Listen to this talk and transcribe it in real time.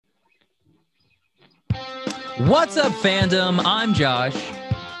What's up, fandom? I'm Josh.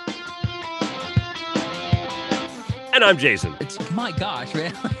 And I'm Jason. My gosh,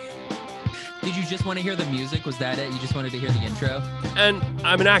 man. Did you just want to hear the music? Was that it? You just wanted to hear the intro? And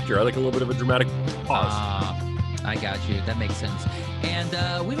I'm an actor. I like a little bit of a dramatic pause. I got you. That makes sense.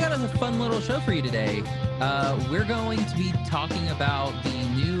 And we've got a fun little show for you today. We're going to be talking about the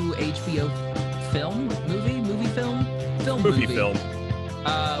new HBO movie film.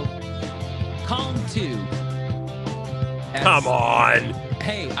 Kong 2. Come on.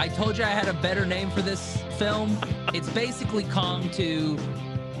 Hey, I told you I had a better name for this film. It's basically Kong 2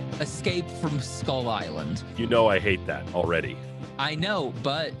 Escape from Skull Island. You know I hate that already. I know,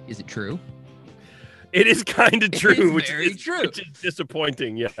 but is it true? It is kind of true, which is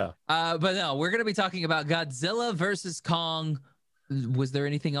disappointing, yeah. But no, we're going to be talking about Godzilla versus Kong. Was there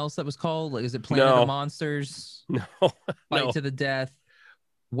anything else that was called? Like, is it Planet of the Monsters? No. Fight to the Death.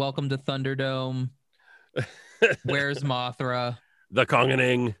 Welcome to Thunderdome. Where's Mothra? The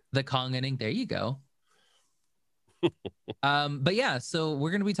Konganing. There you go. But yeah, so we're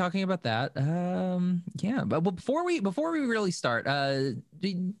gonna be talking about that. Yeah, but before we really start,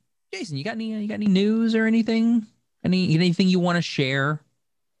 Jason, you got any news or anything? Anything you want to share?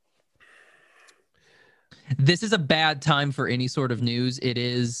 This is a bad time for any sort of news. It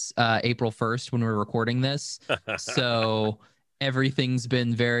is April 1st when we're recording this, so everything's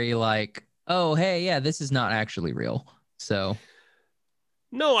been very like, oh hey, yeah, this is not actually real. So.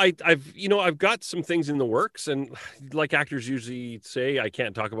 No, I've got some things in the works, and like actors usually say, I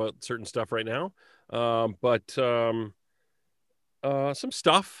can't talk about certain stuff right now. But some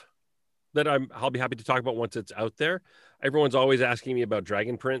stuff that I'll be happy to talk about once it's out there. Everyone's always asking me about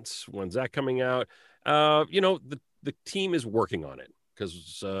Dragon Prince. When's that coming out? The team is working on it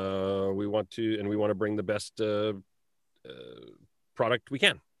because we want to bring the best product we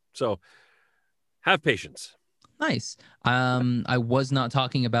can. So have patience. Nice. I was not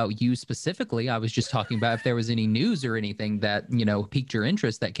talking about you specifically. I was just talking about if there was any news or anything that, piqued your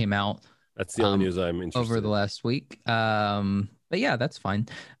interest that came out. That's the only news I'm interested over the last week. But yeah, that's fine.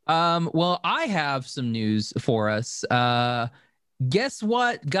 Well, I have some news for us. Guess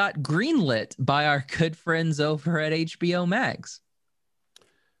what got greenlit by our good friends over at HBO Max?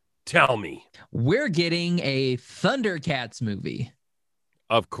 Tell me. We're getting a Thundercats movie.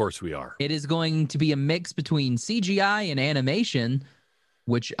 Of course we are. It is going to be a mix between CGI and animation,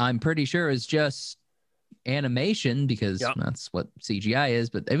 which I'm pretty sure is just animation because that's what CGI is.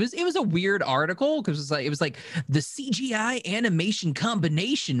 But it was a weird article because it was like the CGI animation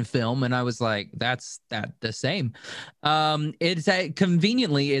combination film, and I was like, that's the same. It's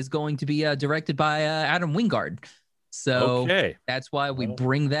conveniently is going to be directed by Adam Wingard. So that's why we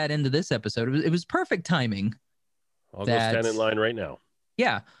bring that into this episode. It was perfect timing. I'll go stand in line right now.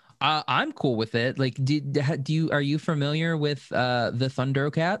 Yeah, I'm cool with it. Like, are you familiar with the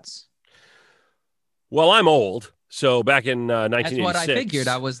Thundercats? Well, I'm old, so back in 1986. That's what I figured.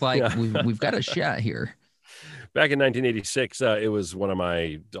 I was like, we've got a shot here. Back in 1986, it was one of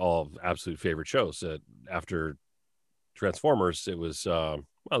my absolute favorite shows. After Transformers, it was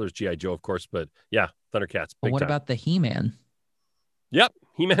there's G.I. Joe, of course, but yeah, Thundercats. But what about the He-Man? Yep,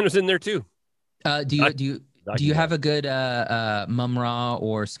 He-Man was in there too. Do you have a good Mum-Ra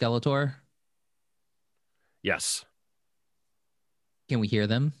or Skeletor? Yes. Can we hear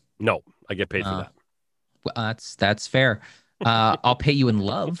them? No, I get paid for that. Well, that's fair. I'll pay you in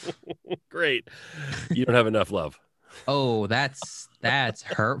love. Great. You don't have enough love. Oh, that's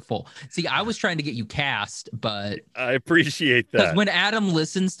hurtful. See, I was trying to get you cast, but I appreciate that. Because when Adam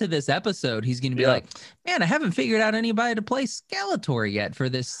listens to this episode, he's going to be like, man, I haven't figured out anybody to play Skeletor yet for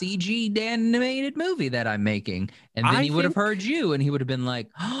this CG animated movie that I'm making. And then he would have heard you and he would have been like,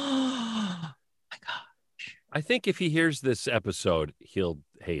 oh my gosh. I think if he hears this episode, he'll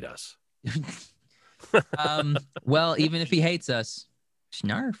hate us. Well, even if he hates us,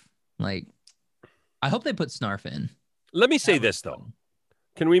 Snarf. Like, I hope they put Snarf in. Let me say this though.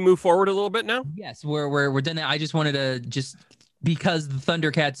 Can we move forward a little bit now? Yes, we're done. I just wanted to because the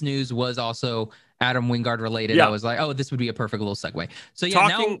Thundercats news was also Adam Wingard related. I was like, oh, this would be a perfect little segue. So yeah,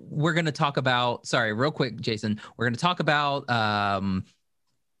 now we're going to talk about, real quick, Jason, we're going to talk about Kong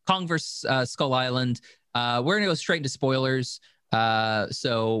versus Skull Island. We're going to go straight into spoilers.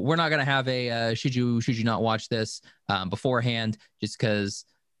 So we're not going to have a should you not watch this beforehand, just because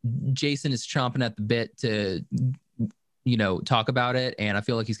Jason is chomping at the bit to talk about it, and I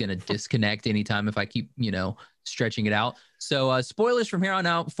feel like he's going to disconnect anytime if I keep stretching it out. So spoilers from here on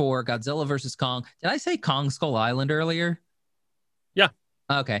out for Godzilla versus Kong. Did I say Kong Skull Island earlier? Yeah.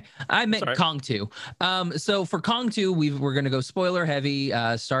 Okay. I meant Kong 2. So for Kong 2, we're going to go spoiler heavy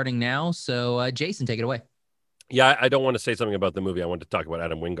starting now. So Jason, take it away. Yeah, I don't want to say something about the movie. I want to talk about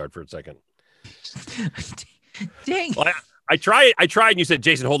Adam Wingard for a second. Dang. Well, I tried, and you said,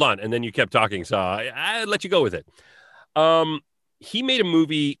 Jason, hold on. And then you kept talking. So I let you go with it. He made a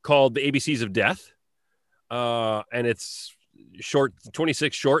movie called The ABCs of Death. And it's short,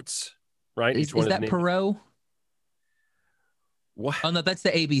 26 shorts, right? Is that Perot? What? Oh, no, that's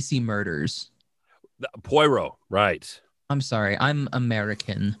the ABC Murders. Poirot, right. I'm sorry. I'm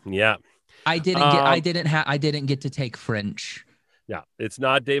American. Yeah. I didn't get to take French. Yeah, it's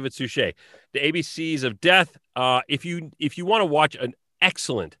not David Suchet. The ABCs of Death. If you want to watch an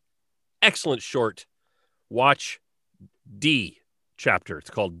excellent short, watch D chapter. It's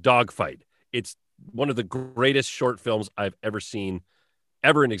called Dogfight. It's one of the greatest short films I've ever seen,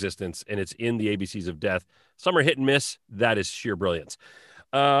 ever in existence, and it's in the ABCs of Death. Some are hit and miss. That is sheer brilliance.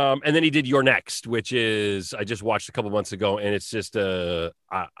 And then he did You're Next, which is I just watched a couple months ago, and it's just I've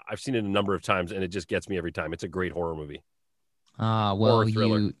seen it a number of times, and it just gets me every time. It's a great horror movie. Well,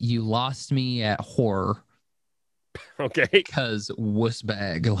 you lost me at horror. Okay. Because wuss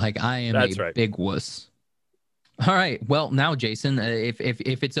bag, like I am big wuss. All right. Well, now Jason, if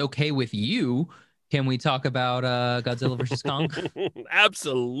it's okay with you, can we talk about Godzilla versus Kong?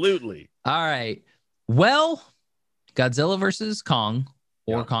 Absolutely. All right. Well, Godzilla versus Kong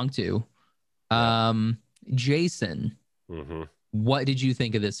or Kong 2. Jason, what did you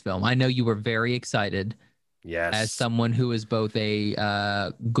think of this film? I know you were very excited. Yes. As someone who is both a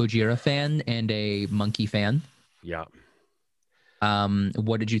Gojira fan and a monkey fan. Yeah.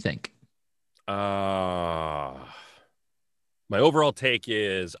 What did you think? My overall take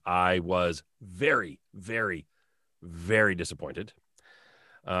is I was very, very, very disappointed.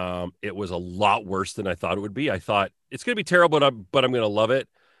 It was a lot worse than I thought it would be. I thought it's going to be terrible, but I'm going to love it.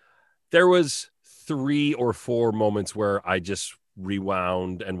 There was 3 or 4 moments where I just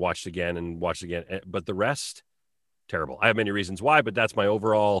rewound and watched again, but the rest, terrible. I have many reasons why, but that's my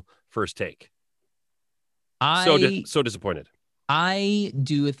overall first take. So disappointed. I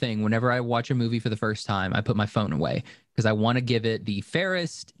do a thing whenever I watch a movie for the first time. I put my phone away because I want to give it the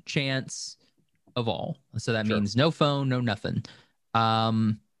fairest chance of all. So that means no phone, no nothing.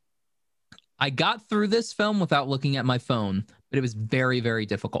 I got through this film without looking at my phone, but it was very, very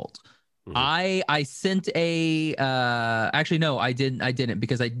difficult. I sent a actually no, I didn't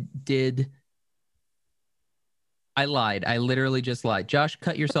because I lied. I literally just lied. Josh,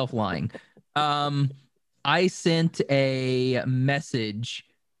 cut yourself lying. I sent a message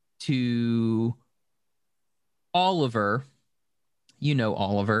to Oliver. You know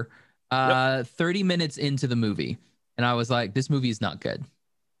Oliver. 30 minutes into the movie, and I was like, this movie is not good.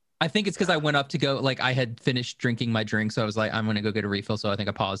 I think it's because I went up to go, like I had finished drinking my drink, so I was like, I'm gonna go get a refill. So I think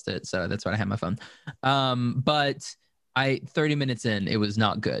I paused it. So that's why I had my phone. But 30 minutes in, it was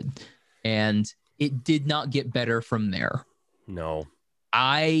not good, and it did not get better from there. No,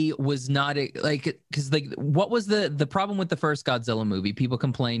 I was not like, because like, what was the problem with the first Godzilla movie? People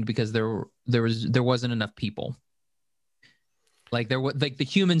complained because there wasn't enough people. Like there was like the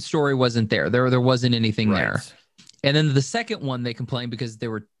human story wasn't there. There wasn't anything there. And then the second one, they complained because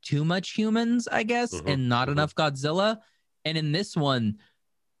there were too much humans, I guess, and not enough Godzilla. And in this one,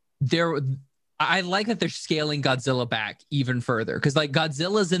 I like that they're scaling Godzilla back even further. Because like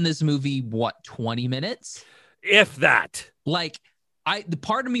Godzilla's in this movie, 20 minutes? If that. Like, the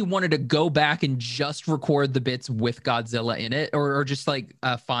part of me wanted to go back and just record the bits with Godzilla in it, or just like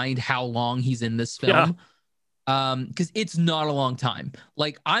find how long he's in this film. Yeah. Because it's not a long time.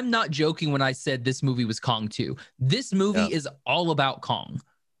 Like, I'm not joking when I said this movie was Kong 2. This movie is all about Kong.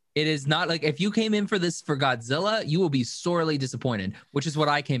 It is not like, if you came in for Godzilla, you will be sorely disappointed, which is what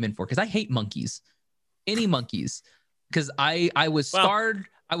I came in for, because I hate monkeys. Any monkeys. Because I was scarred.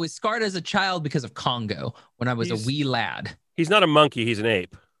 I was scarred as a child because of Congo when I was a wee lad. He's not a monkey, he's an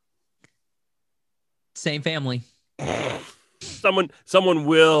ape. Same family. Someone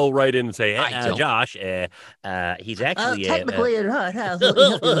will write in and say, Josh, he's actually technically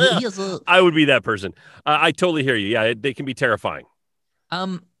I would be that person. I totally hear you. Yeah, they can be terrifying.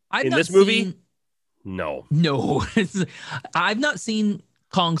 In this movie, no. I've not seen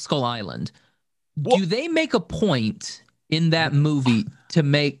Kong Skull Island. Well, do they make a point in that movie to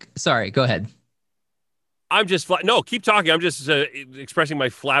make? Sorry, go ahead. I'm just no. Keep talking. I'm just expressing my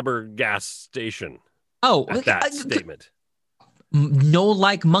flabbergastation. At that statement. No,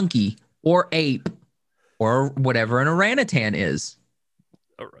 like monkey or ape or whatever an orangutan is.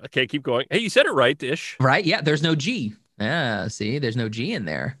 Okay, keep going. Hey, you said it right, Ish. Right? Yeah, there's no G. Yeah, see, there's no G in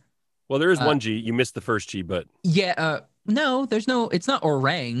there. Well, there is one G. You missed the first G, but yeah, no, there's no. It's not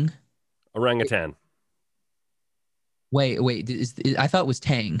orangutan. Wait. I thought it was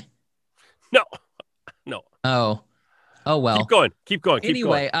Tang. No. Oh well. Keep going.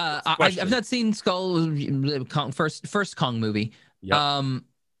 Anyway, I've not seen Skull Kong, first Kong movie. Yep.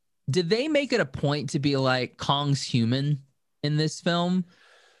 Did they make it a point to be like Kong's human in this film?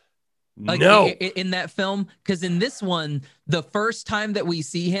 Like no. In that film, because in this one, the first time that we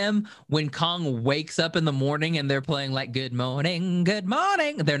see him, when Kong wakes up in the morning and they're playing like "Good morning, good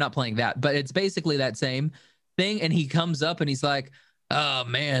morning," they're not playing that, but it's basically that same thing. And he comes up and he's like, "Oh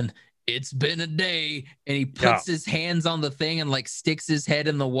man, it's been a day," and he puts his hands on the thing and like sticks his head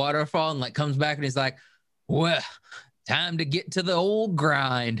in the waterfall and like comes back and he's like, "Well, time to get to the old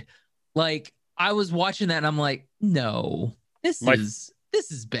grind." Like I was watching that and I'm like, "No, this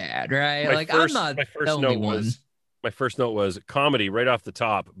is bad, right?" Like I'm not the only one. My first note was comedy right off the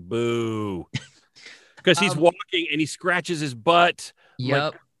top. Boo. Because he's walking and he scratches his butt.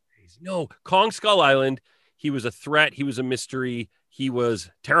 Yep. Like, no, Kong Skull Island. He was a threat. He was a mystery. He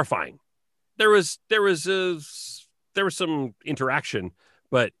was terrifying. There was some interaction,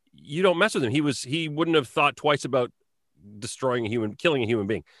 but you don't mess with him. He wouldn't have thought twice about killing a human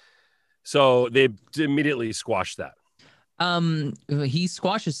being. So they immediately squashed that. He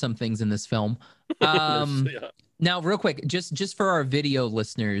squashes some things in this film. Now, real quick, just for our video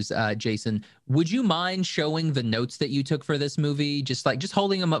listeners, Jason, would you mind showing the notes that you took for this movie? Just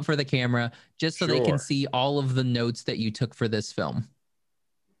holding them up for the camera, just so they can see all of the notes that you took for this film.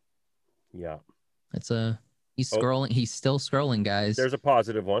 Yeah. He's scrolling. He's still scrolling, guys. There's a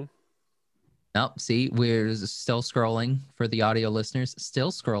positive one. Oh, see, we're still scrolling for the audio listeners.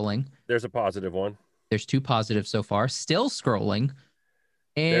 Still scrolling. There's a positive one. There's 2 positives so far. Still scrolling.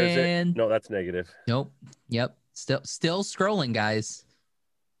 And no, that's negative. Nope. Yep. Still scrolling, guys.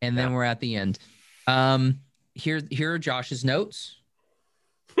 And then we're at the end. Here are Josh's notes.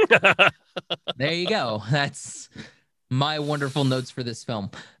 There you go. That's my wonderful notes for this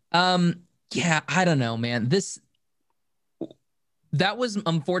film. Yeah, I don't know, man. That was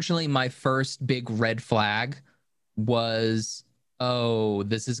unfortunately my first big red flag was, oh,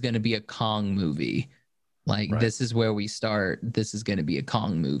 this is going to be a Kong movie. Like, This is where we start. This is going to be a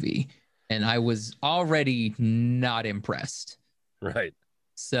Kong movie. And I was already not impressed. Right.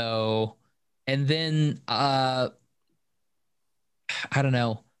 So, and then, I don't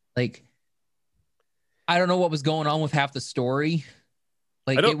know. Like, I don't know what was going on with half the story.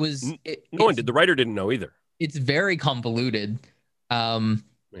 Like, it was... No one did. The writer didn't know either. It's very convoluted.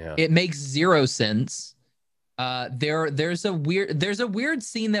 It makes zero sense. There's a weird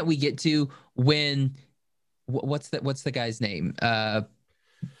scene that we get to when what's the guy's name?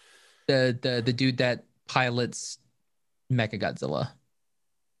 The dude that pilots Mechagodzilla.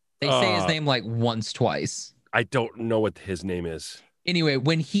 They say his name like once, twice. I don't know what his name is. Anyway,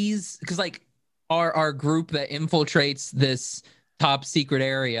 when because like our group that infiltrates this top secret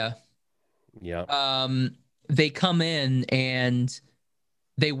area. Yeah. They come in and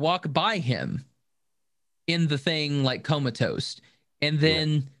they walk by him in the thing like comatose. And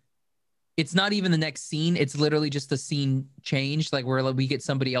then it's not even the next scene. It's literally just the scene changed, like where we get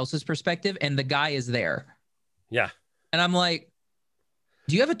somebody else's perspective and the guy is there. Yeah. And I'm like,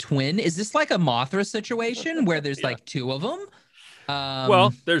 do you have a twin? Is this like a Mothra situation where there's like 2 of them?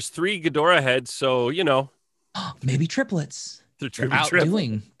 Well, there's 3 Ghidorah heads, so, you know. Maybe triplets. They're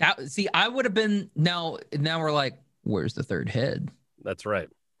outdoing that. See, I would have been now we're like, where's the 3rd head? That's right.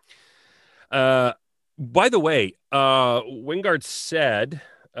 By the way, Wingard said,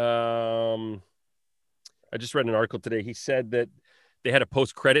 I just read an article today. He said that they had a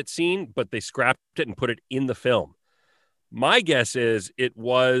post-credit scene, but they scrapped it and put it in the film. My guess is it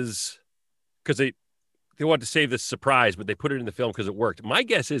was because they wanted to save this surprise, but they put it in the film because it worked. My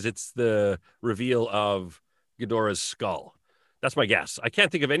guess is it's the reveal of Ghidorah's skull. That's my guess. I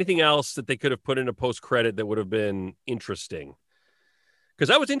can't think of anything else that they could have put in a post-credit that would have been interesting. Because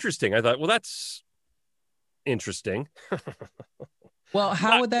that was interesting. I thought, well, that's interesting. Well,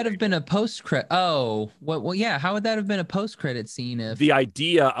 how would that have been a post-credit? Oh, well, yeah. How would that have been a post-credit scene if the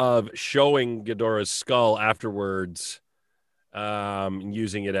idea of showing Ghidorah's skull afterwards,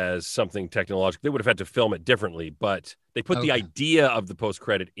 using it as something technological? They would have had to film it differently, but they put the idea of the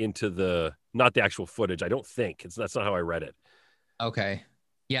post-credit into not the actual footage. I don't think that's not how I read it. Okay.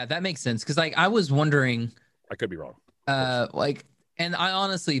 Yeah, that makes sense. Because like I was wondering, I could be wrong. And I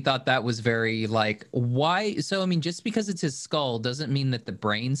honestly thought that was very like, why? So I mean, just because it's his skull doesn't mean that the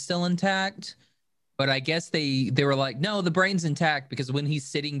brain's still intact. But I guess they were like, no, the brain's intact because when he's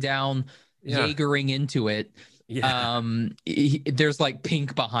sitting down, Jaegering into it, there's like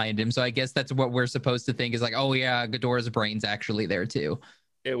pink behind him. So I guess that's what we're supposed to think is like, oh yeah, Ghidorah's brain's actually there too.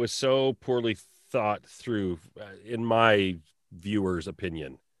 It was so poorly thought through, in my viewer's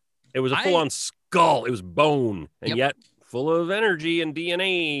opinion. It was a full-on skull. It was bone, and yet full of energy and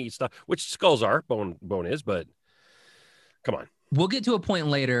DNA stuff, which skulls are. Bone is, but come on. We'll get to a point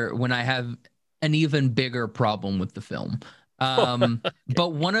later when I have an even bigger problem with the film.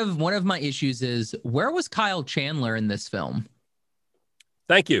 But one of my issues is, where was Kyle Chandler in this film?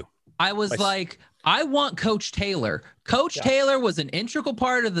 Thank you. I was like, I want Coach Taylor. Coach Taylor was an integral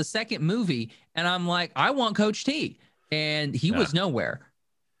part of the second movie, and I'm like, I want Coach T, and he was nowhere.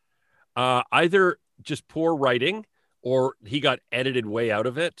 Either just poor writing, or he got edited way out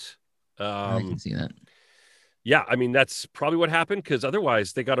of it. I can see that. Yeah, I mean, that's probably what happened, because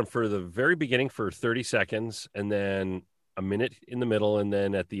otherwise they got him for the very beginning for 30 seconds, and then a minute in the middle, and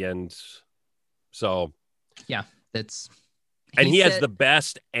then at the end. So yeah, that's. And he has the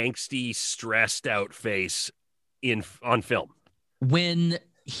best angsty, stressed out face on film. When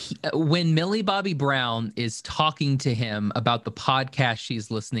Millie Bobby Brown is talking to him about the podcast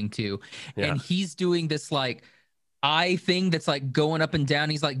she's listening to, and he's doing this like eye thing that's like going up and down.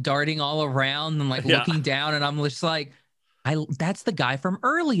 He's like darting all around and like looking down, and I'm just like, that's the guy from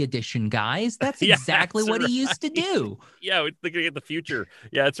Early Edition, guys. That's exactly what he used to do. Yeah, we're looking at the future.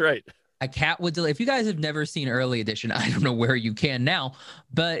 Yeah, that's right. A cat would if you guys have never seen Early Edition, I don't know where you can now,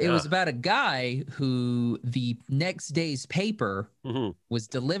 but it was about a guy who the next day's paper was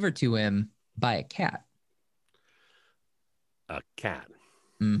delivered to him by a cat. A cat.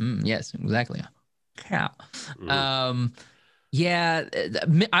 Yes, exactly. A cat. Yeah,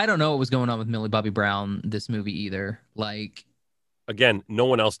 I don't know what was going on with Millie Bobby Brown this movie either. Like, again, no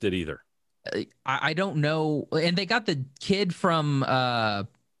one else did either. I don't know. And they got the kid from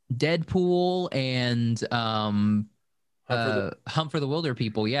Deadpool and Hunt for the Wilder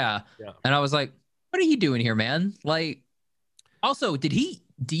People. Yeah. And I was like, what are you doing here, man? Like, also, did he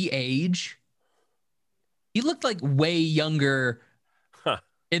de-age? He looked like way younger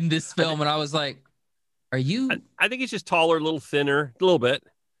in this film. And I was like, are you? I think he's just taller, a little thinner, a little bit.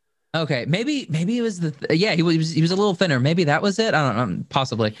 Okay. Maybe it was he was a little thinner. Maybe that was it. I don't know.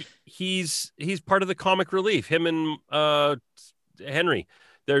 Possibly. He's part of the comic relief. Him and Henry.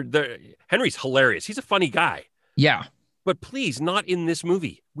 Henry's hilarious. He's a funny guy. Yeah. But please, not in this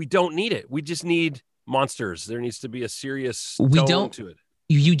movie. We don't need it. We just need monsters. There needs to be a serious tone to it.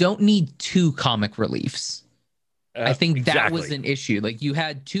 You don't need two comic reliefs. I think that was an issue. Like, you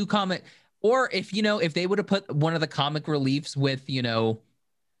had two comic, or if they would have put one of the comic reliefs with, the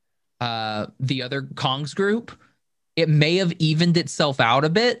other Kong's group, it may have evened itself out a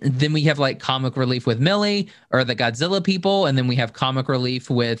bit. Then we have like comic relief with Millie or the Godzilla people, and then we have comic relief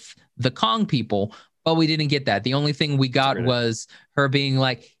with the Kong people. But we didn't get that. The only thing we got was her being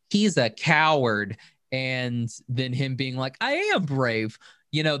like, he's a coward, and then him being like, I am brave.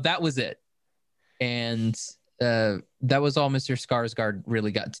 That was it. And that was all Mr. Skarsgård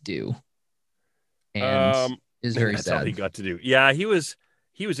really got to do. And is very sad. That's all he got to do. Yeah, he was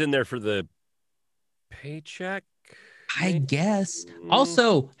in there for the paycheck, I guess.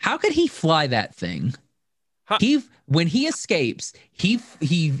 Also, how could he fly that thing? When he escapes,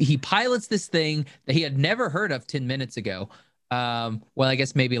 he pilots this thing that he had never heard of 10 minutes ago. Well, I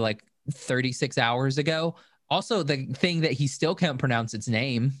guess maybe like 36 hours ago. Also, the thing that he still can't pronounce its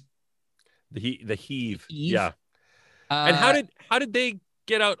name. The heave. Yeah. And how did they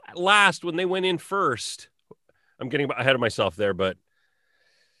get out last when they went in first? I'm getting ahead of myself there, but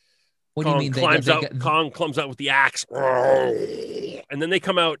what do you mean? Kong climbs out with the axe, and then they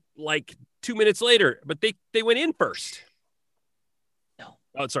come out like 2 minutes later. But they went in first. No.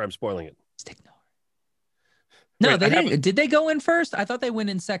 Oh, sorry, I'm spoiling it. No, they didn't. Did they go in first? I thought they went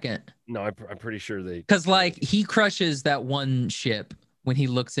in second. No, I'm pretty sure they. Because like he crushes that one ship when he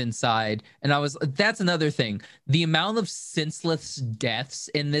looks inside, and that's another thing. The amount of senseless deaths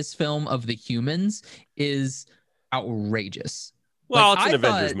in this film of the humans is outrageous. Well, it's an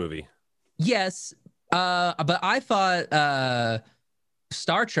Avengers movie. Yes, but I thought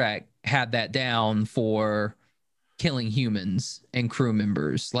Star Trek had that down for killing humans and crew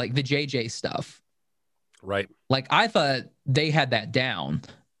members, like the JJ stuff. Right. Like, I thought they had that down,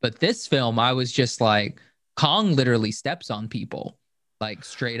 but this film, I was just like, Kong literally steps on people, like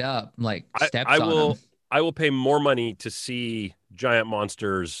straight up, like steps on them. I will pay more money to see giant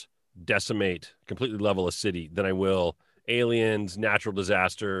monsters decimate, completely level a city than I will aliens, natural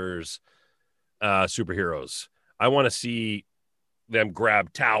disasters, superheroes. I want to see them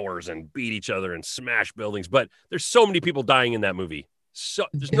grab towers and beat each other and smash buildings. But there's so many people dying in that movie. So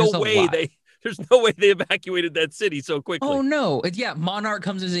there's no way they evacuated that city so quickly. Oh no. Yeah. Monarch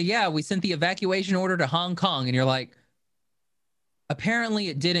comes and says, yeah, we sent the evacuation order to Hong Kong. And you're like, apparently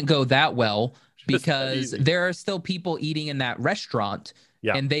it didn't go that well. because there are still people eating in that restaurant.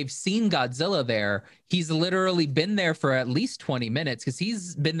 Yeah. And they've seen Godzilla there. He's literally been there for at least 20 minutes because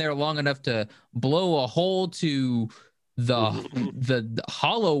he's been there long enough to blow a hole to the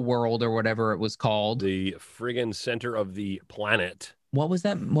hollow world or whatever it was called. The friggin' center of the planet. What was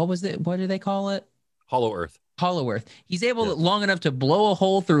that? What was it? What do they call it? Hollow Earth. Hollow Earth. He's able long enough to blow a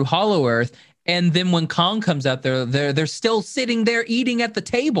hole through Hollow Earth. And then when Kong comes out there, they're still sitting there eating at the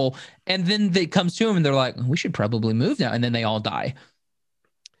table. And then it comes to him and they're like, we should probably move now. And then they all die.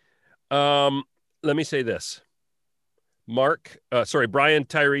 Let me say this. Brian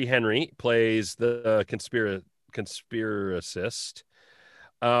Tyree Henry plays the conspiracist.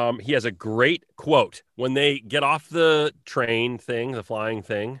 He has a great quote when they get off the train thing, the flying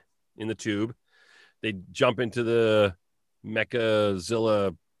thing in the tube. They jump into the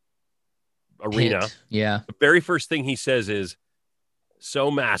Mechazilla arena. Yeah. The very first thing he says is, so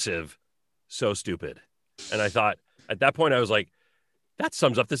massive, so stupid. And I thought at that point, I was like, that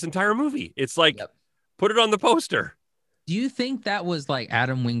sums up this entire movie. It's like, put it on the poster. Do you think that was like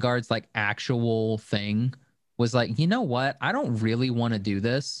Adam Wingard's like actual thing? Was like, you know what? I don't really want to do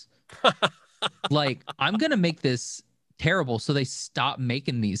this. Like, I'm going to make this terrible. So they stop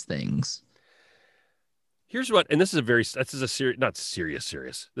making these things. Here's what, and this is a serious, not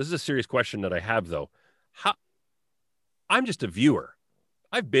serious. This is a serious question that I have though. I'm just a viewer.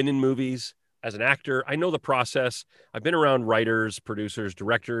 I've been in movies as an actor. I know the process. I've been around writers, producers,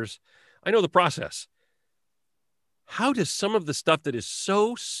 directors. I know the process. How does some of the stuff that is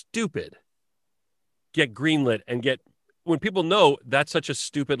so stupid get greenlit and when people know that's such a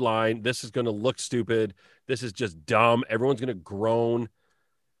stupid line, this is going to look stupid, this is just dumb, everyone's going to groan.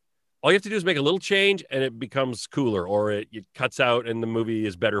 All you have to do is make a little change and it becomes cooler, or it cuts out and the movie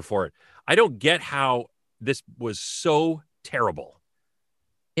is better for it. I don't get how this was so terrible.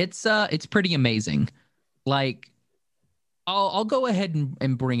 It's pretty amazing. Like, I'll go ahead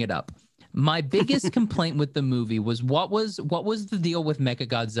and bring it up. My biggest complaint with the movie was what was the deal with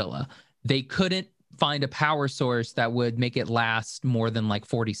Mechagodzilla? They couldn't find a power source that would make it last more than like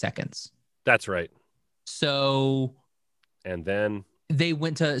 40 seconds. That's right. So, and then they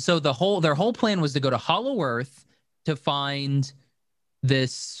went to, their whole plan was to go to Hollow Earth to find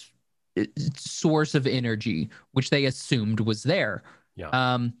this source of energy, which they assumed was there.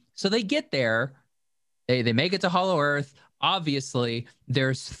 Yeah. So they get there, they make it to Hollow Earth. Obviously,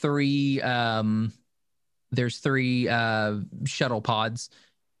 there's three shuttle pods,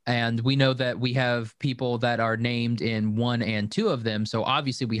 and we know that we have people that are named in 1 and 2 of them. So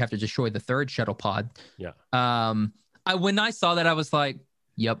obviously, we have to destroy the third shuttle pod. Yeah. When I saw that, I was like,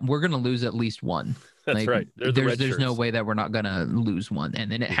 "Yep, we're gonna lose at least one." That's right. There's no way that we're not gonna lose one.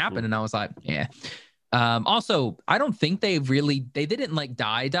 And then it happened, and I was like, "Yeah." Also, I don't think they didn't like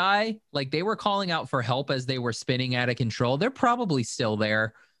die. Like, they were calling out for help as they were spinning out of control. They're probably still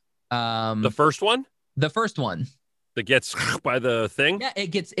there. The first one that gets by the thing. Yeah, it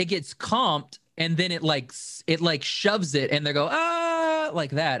gets comped, and then it shoves it, and they go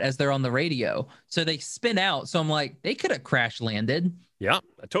like that as they're on the radio. So they spin out. So I'm like, they could have crash landed. Yeah,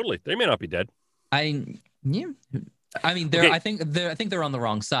 totally. They may not be dead. Yeah. I mean, I think they're on the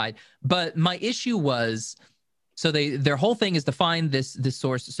wrong side. But my issue was, so their whole thing is to find this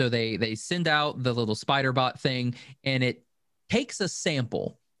source. So they send out the little spider bot thing, and it takes a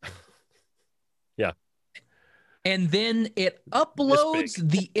sample. Yeah. And then it uploads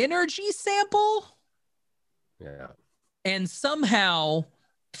the energy sample. Yeah. And somehow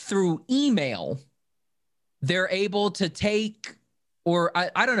through email, they're able to take, or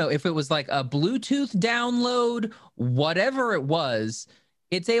I don't know if it was like a Bluetooth download, whatever it was,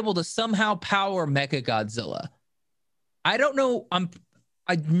 it's able to somehow power Mechagodzilla. I don't know. I'm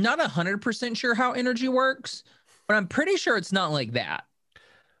not 100% sure how energy works, but I'm pretty sure it's not like that.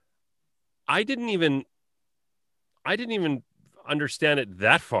 I didn't even understand it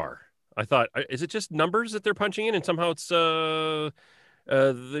that far. I thought, is it just numbers that they're punching in, and somehow it's the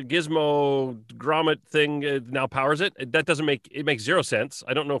Gizmo Grommet thing now powers it? That doesn't makes zero sense.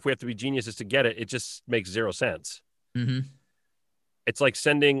 I don't know if we have to be geniuses to get it. It just makes zero sense. Mm-hmm. It's like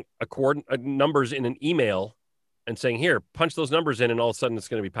sending numbers in an email and saying, here, punch those numbers in, and all of a sudden it's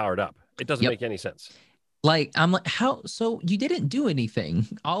going to be powered up. It doesn't make any sense. Like, I'm like, how? So you didn't do anything.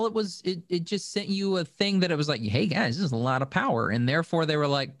 All it was, it just sent you a thing that it was like, hey guys, this is a lot of power. And therefore they were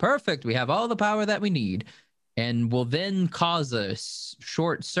like, perfect. We have all the power that we need, and will then cause a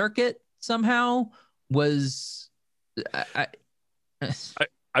short circuit somehow. I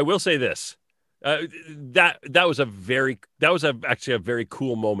will say this. That was actually a very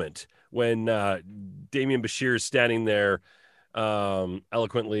cool moment when Damian Bashir is standing there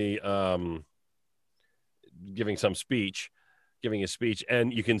eloquently giving a speech,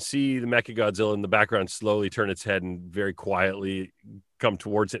 and you can see the Mechagodzilla in the background slowly turn its head and very quietly come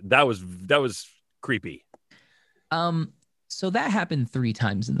towards it. That was creepy. So that happened 3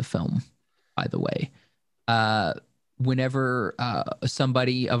 times in the film, by the way. Whenever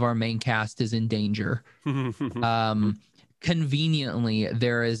somebody of our main cast is in danger, conveniently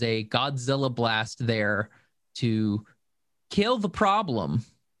there is a Godzilla blast there to kill the problem,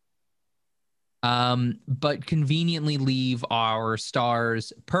 but conveniently leave our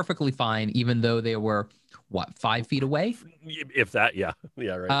stars perfectly fine, even though they were 5 feet away, if that. Yeah,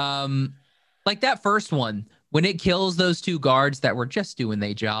 right. Like that first one when it kills those 2 guards that were just doing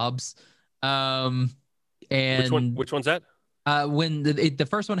their jobs. And which one's that? When the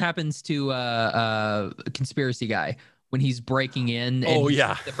first one happens to conspiracy guy when he's breaking in. And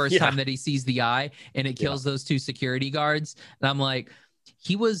the first time that he sees the eye and it kills those 2 security guards. And I'm like,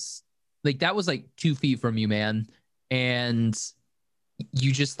 he was like, that was like 2 feet from you, man. And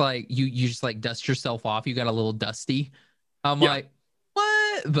you just like, you just like dust yourself off. You got a little dusty. I'm like,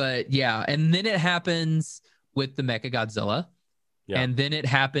 what? But yeah. And then it happens with the Mechagodzilla. Yeah. And then it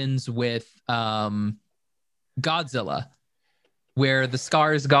happens with Godzilla, where the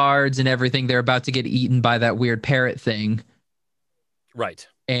Scars guards and everything, they're about to get eaten by that weird parrot thing. Right.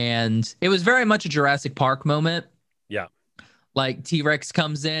 And it was very much a Jurassic Park moment. Yeah. Like T-Rex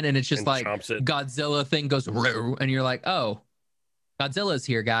comes in and it's just like Godzilla thing goes, and you're like, oh, Godzilla's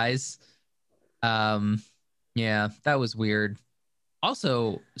here, guys. Yeah, that was weird.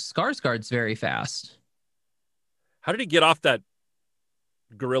 Also, Skarsgård's very fast. How did he get off that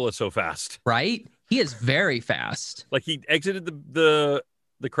gorilla so fast? Right? He is very fast. Like he exited the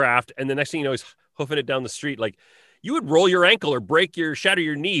craft, and the next thing you know, he's hoofing it down the street. Like you would roll your ankle or shatter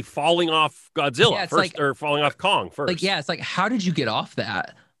your knee falling off Godzilla first, or falling off Kong first. Like, yeah, it's like, how did you get off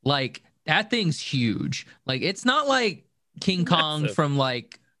that? Like that thing's huge. Like it's not like King Kong from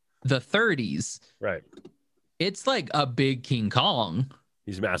like the 30s. Right. It's like a big King Kong.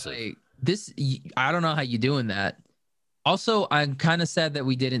 He's massive. Like this, I don't know how you doing that. Also, I'm kind of sad that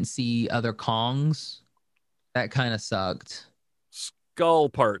we didn't see other Kongs. That kind of sucked. Skull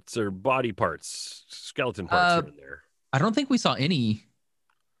parts or body parts, skeleton parts here and there. I don't think we saw any.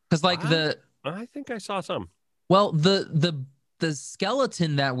 Because like I think I saw some. Well, the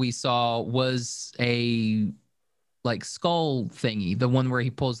skeleton that we saw was a like skull thingy, the one where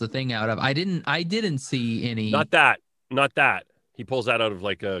he pulls the thing out of. I didn't see any. Not that. He pulls that out of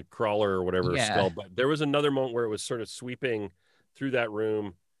like a crawler or whatever skull. But there was another moment where it was sort of sweeping through that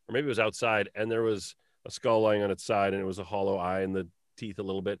room, or maybe it was outside, and there was a skull lying on its side, and it was a hollow eye and the teeth a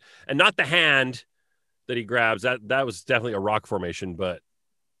little bit, and not the hand that he grabs. That was definitely a rock formation, but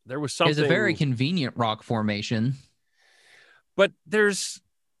there was something. It's a very convenient rock formation. But there's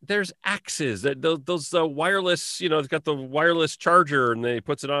axes that those wireless, it's got the wireless charger, and they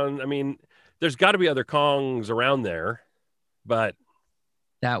puts it on. I mean, there's got to be other Kongs around there. But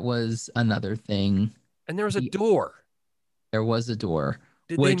that was another thing. And there was a door. There was a door.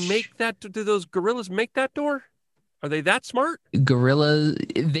 Did they make that? Did those gorillas make that door? Are they that smart? Gorillas,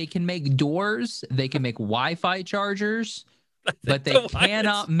 they can make doors. They can make Wi-Fi chargers, but they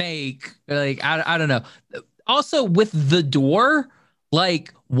cannot make, like, I don't know. Also, with the door,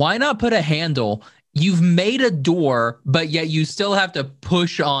 like, why not put a handle? You've made a door, but yet you still have to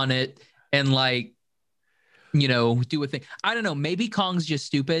push on it and, like, do a thing. I don't know. Maybe Kong's just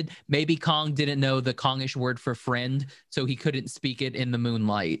stupid. Maybe Kong didn't know the Kongish word for friend, so he couldn't speak it in the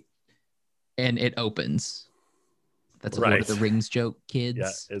moonlight. And it opens. That's a Lord of the Rings joke, kids.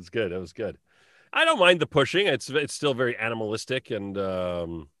 Yeah, it's good. It was good. I don't mind the pushing. It's still very animalistic, and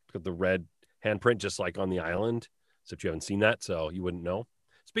got the red handprint just like on the island. Except you haven't seen that, so you wouldn't know.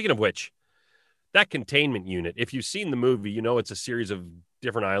 Speaking of which, that containment unit, if you've seen the movie, it's a series of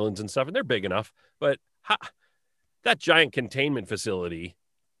different islands and stuff, and they're big enough. But that giant containment facility,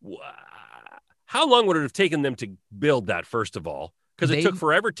 how long would it have taken them to build that, first of all? Because it took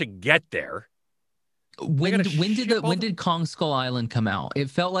forever to get there. When did Kong Skull Island come out? It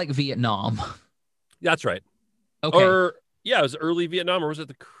felt like Vietnam. That's right. Okay. Or it was early Vietnam, or was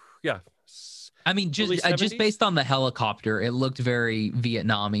it I mean, just based on the helicopter, it looked very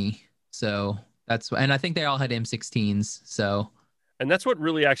Vietnam-y. So and I think they all had M16s. So, and that's what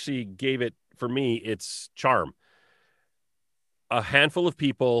really actually gave it, for me, its charm. A handful of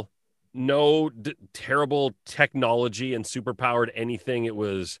people, no terrible technology and superpowered anything. It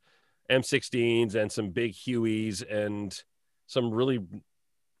was M16s and some big Hueys and some really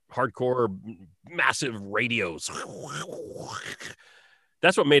hardcore, massive radios.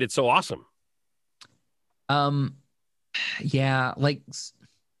 That's what made it so awesome. Yeah, like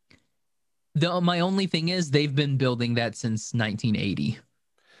My only thing is they've been building that since 1980.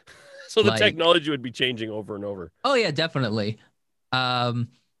 So the technology would be changing over and over. Oh yeah, definitely.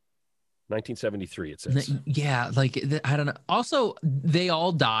 1973 it says. Yeah, like I don't know. Also, they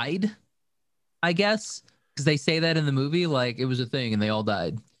all died, I guess, because they say that in the movie, like it was a thing and they all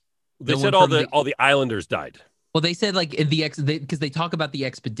died. They said all the islanders died. Well, they said like in the because they talk about the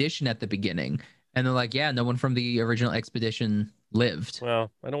expedition at the beginning, and they're like, yeah, no one from the original expedition lived. Well,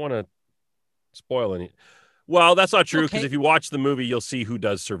 I don't want to spoil any. Well, that's not true because if you watch the movie, you'll see who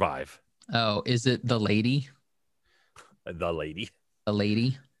does survive. Oh, is it the lady? The lady. The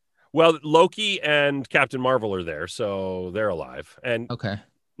lady. Well, Loki and Captain Marvel are there, so they're alive. And okay,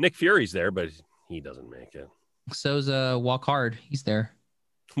 Nick Fury's there, but he doesn't make it. So's Walk Hard. He's there.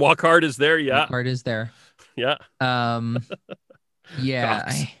 Walk Hard is there, yeah. Walk Hard is there. Yeah.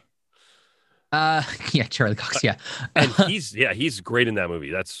 Yeah. Yeah, Charlie Cox, yeah. And he's great in that movie.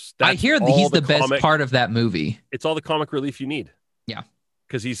 That's I hear he's the best part of that movie. It's all the comic relief you need. Yeah.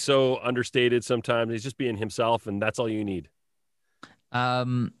 Because he's so understated sometimes. He's just being himself, and that's all you need.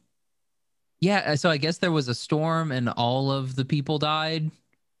 Yeah, so I guess there was a storm and all of the people died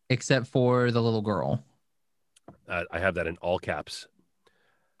except for the little girl. I have that in all caps.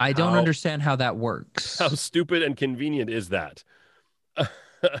 I don't understand how that works. How stupid and convenient is that?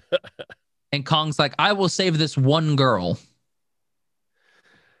 And Kong's like, I will save this one girl.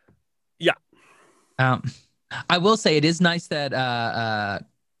 Yeah. I will say it is nice that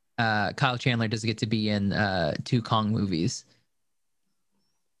Kyle Chandler does get to be in 2 Kong movies.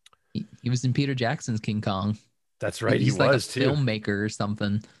 He was in Peter Jackson's King Kong. That's right. He's he like was a too. filmmaker or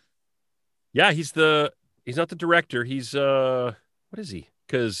something. Yeah, he's not the director. He's what is he?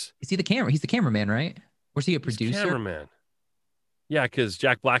 Because is he the camera? He's the cameraman, right? Or is he a producer? Cameraman. Yeah, because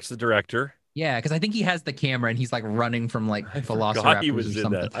Jack Black's the director. Yeah, because I think he has the camera and he's like running from like Velociraptors or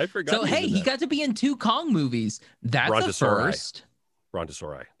something. I forgot. So hey, he got to be in 2 Kong movies. That's a first.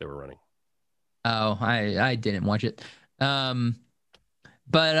 Brontosaurus. They were running. Oh, I didn't watch it. But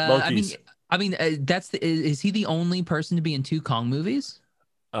I mean, is he the only person to be in 2 Kong movies?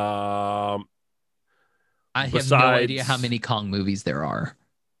 I have no idea how many Kong movies there are.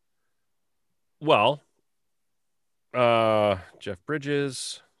 Well, Jeff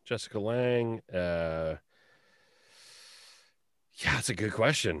Bridges, Jessica Lange. Yeah, it's a good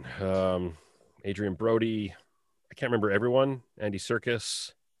question. Adrian Brody. I can't remember everyone. Andy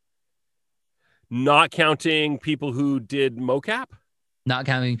Serkis. Not counting people who did mocap. Not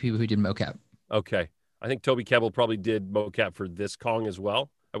counting people who did mocap. Okay. I think Toby Kebbell probably did mocap for this Kong as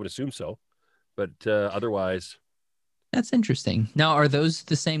well. I would assume so. But otherwise. That's interesting. Now, are those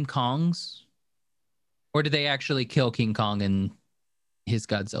the same Kongs? Or did they actually kill King Kong and his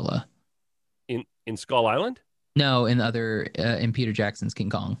Godzilla? In Skull Island? No, in Peter Jackson's King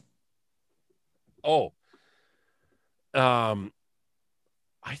Kong. Oh. I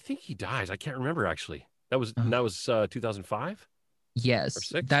think he dies. I can't remember actually. That was 2005?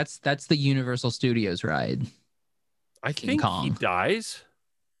 Yes. That's the Universal Studios ride. I think he dies.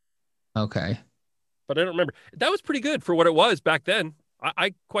 Okay. But I don't remember. That was pretty good for what it was back then.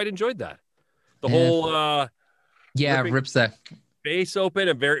 I quite enjoyed that. The whole rips that face open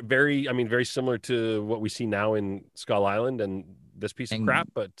and very, very, I mean, very similar to what we see now in Skull Island and this piece of crap.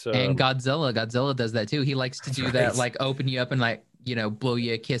 But and Godzilla does that too. He likes to do that, like open you up and like, blow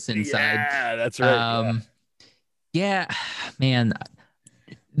you a kiss inside. Yeah, that's right. Yeah, man.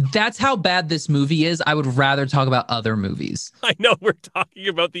 That's how bad this movie is. I would rather talk about other movies. I know we're talking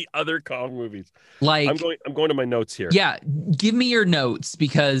about the other Kong movies. Like I'm going to my notes here. Yeah, give me your notes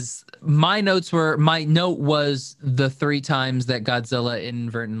because my note was the 3 times that Godzilla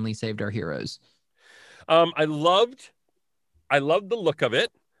inadvertently saved our heroes. I loved the look of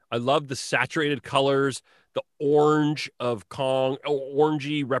it. I loved the saturated colors, the orange of Kong,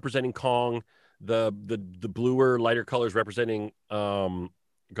 orangey representing Kong, the bluer, lighter colors representing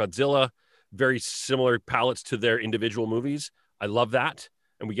Godzilla. Very similar palettes to their individual movies. I love that,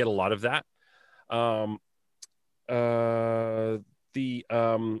 and we get a lot of that. I've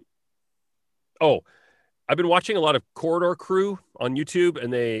been watching a lot of Corridor Crew on YouTube,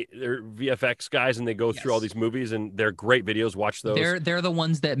 and they're VFX guys, and they go through all these movies, and they're great videos. Watch those. They're the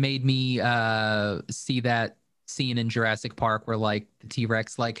ones that made me see that scene in Jurassic Park where like the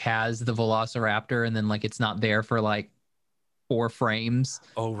T-Rex like has the Velociraptor, and then like it's not there for like 4 frames.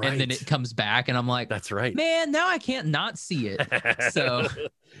 Oh, right. And then it comes back, and I'm like, that's right, man. Now I can't not see it. So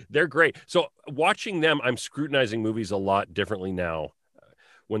they're great. So watching them, I'm scrutinizing movies a lot differently now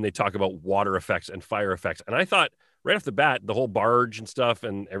when they talk about water effects and fire effects. And I thought right off the bat, the whole barge and stuff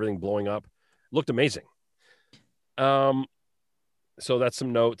and everything blowing up looked amazing. So that's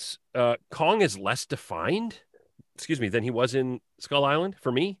some notes. Kong is less defined, than he was in Skull Island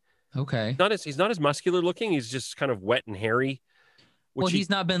for me. Okay. He's not as muscular looking. He's just kind of wet and hairy. Well, he's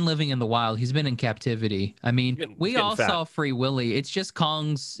not been living in the wild. He's been in captivity. I mean, we all saw Free Willy. It's just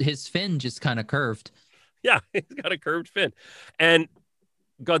his fin just kind of curved. Yeah, he's got a curved fin. And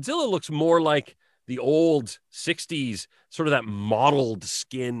Godzilla looks more like the old 60s, sort of that mottled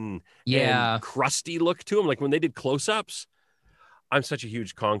skin and crusty look to him. Like when they did close-ups, I'm such a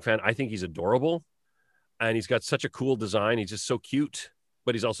huge Kong fan. I think he's adorable. And he's got such a cool design. He's just so cute,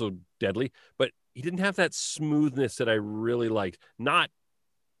 but he's also deadly. But he didn't have that smoothness that I really liked. Not,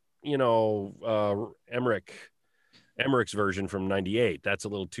 Emmerich's version from '98. That's a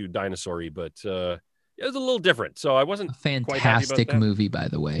little too dinosaur-y, but it was a little different. So I wasn't fantastic movie, by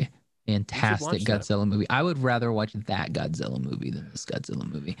the way. Fantastic Godzilla movie. I would rather watch that Godzilla movie than this Godzilla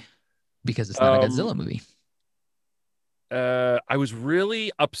movie because it's not a Godzilla movie. I was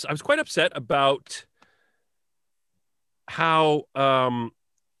quite upset about how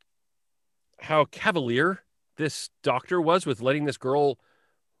cavalier this doctor was with letting this girl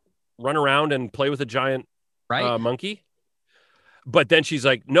run around and play with a giant monkey. But then she's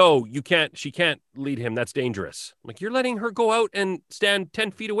like, no, you can't. She can't lead him. That's dangerous. I'm like, you're letting her go out and stand 10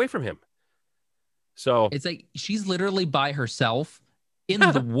 feet away from him. So it's like she's literally by herself in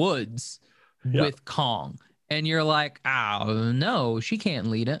the woods with Kong. And you're like, oh, no, she can't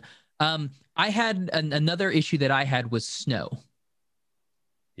lead it. I had another issue that I had was snow.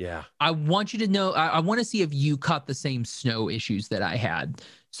 Yeah. I want you to know, I want to see if you caught the same snow issues that I had.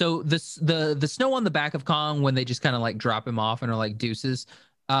 So the snow on the back of Kong when they just kind of like drop him off and are like deuces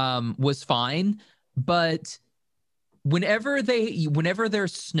was fine. But whenever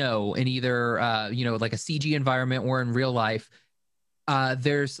there's snow in either, like a CG environment or in real life,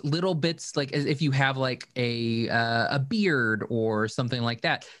 there's little bits like if you have like a beard or something like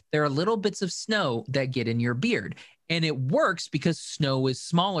that, there are little bits of snow that get in your beard. And it works because snow is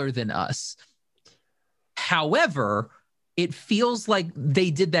smaller than us. However, it feels like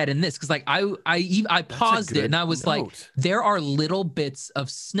they did that in this because like I paused it and I was like, there are little bits of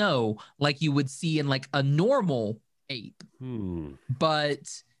snow like you would see in like a normal ape. But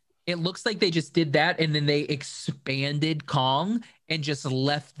it looks like they just did that and then they expanded Kong and just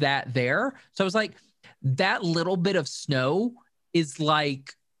left that there. So I was like, that little bit of snow is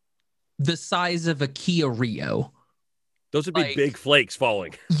like the size of a Kia Rio. Those would be big flakes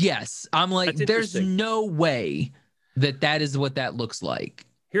falling. Yes. I'm like, there's no way that is what that looks like.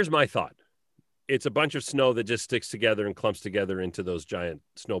 Here's my thought. It's a bunch of snow that just sticks together and clumps together into those giant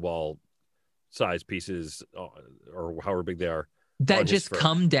snowball size pieces or however big they are. That just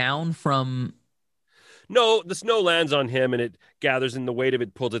come down from... No, the snow lands on him and it gathers and the weight of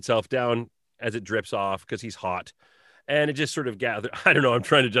it pulls itself down as it drips off because he's hot. And it just sort of gathered. I don't know. I'm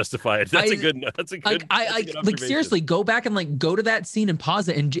trying to justify it. That's a good like seriously, go back and like go to that scene and pause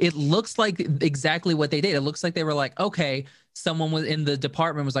it. And it looks like exactly what they did. It looks like they were like, okay, someone was in the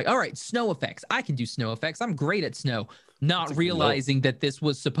department was like, all right, snow effects. I can do snow effects. I'm great at snow. Not realizing that this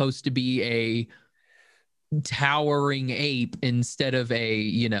was supposed to be a towering ape instead of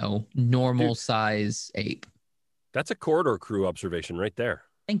a, normal size ape. That's a Corridor Crew observation right there.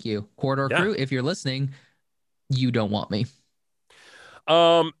 Thank you. Corridor Crew, if you're listening, you don't want me.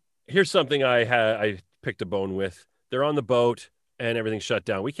 Here's something I picked a bone with. They're on the boat and everything's shut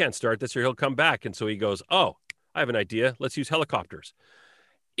down. We can't start this or he'll come back. And so he goes, oh, I have an idea. Let's use helicopters.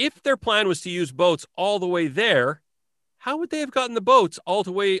 If their plan was to use boats all the way there, how would they have gotten the boats all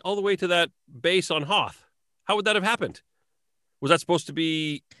the way to that base on Hoth? How would that have happened? Was that supposed to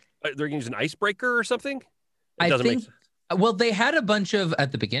be they're going to use an icebreaker or something? Well, they had a bunch of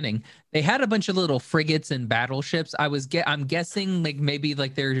at the beginning. They had a bunch of little frigates and battleships. I'm guessing like maybe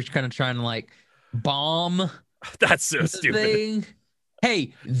like they're just kind of trying to like bomb. That's so stupid. Thing.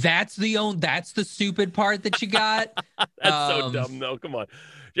 Hey, that's the stupid part that you got. That's so dumb though. Come on,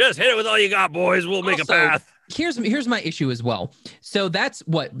 just hit it with all you got, boys. We'll make a path. Here's my issue as well. So that's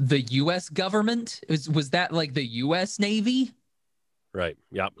what the U.S. government was that like the U.S. Navy? Right.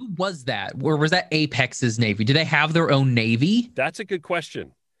 Yeah. Who was that? Or was that Apex's Navy? Do they have their own Navy? That's a good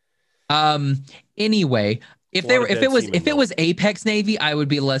question. Anyway, if it was Apex Navy, I would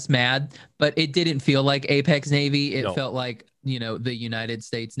be less mad, but it didn't feel like Apex Navy. It felt like, the United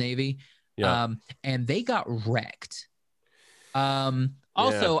States Navy. Yeah. And they got wrecked.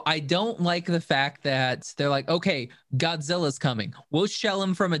 Also, I don't like the fact that they're like, okay, Godzilla's coming. We'll shell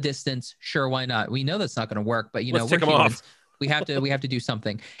him from a distance. Sure, why not? We know that's not going to work, but we're humans. We have to do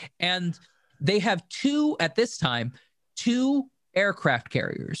something. And they have two aircraft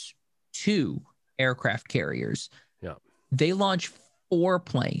carriers. Yeah. They launch 4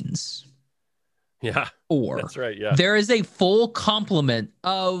 planes. Yeah. 4. That's right. Yeah. There is a full complement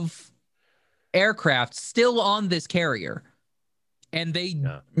of aircraft still on this carrier. And they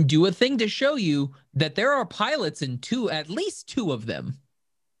do a thing to show you that there are pilots in at least 2 of them.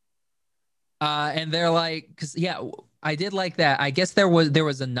 And they're like, because I did like that. I guess there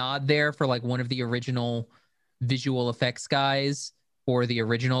was a nod there for like one of the original visual effects guys for the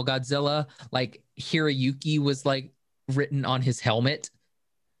original Godzilla. Like Hiroyuki was like written on his helmet.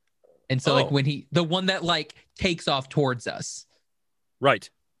 And so like when the one that like takes off towards us. Right.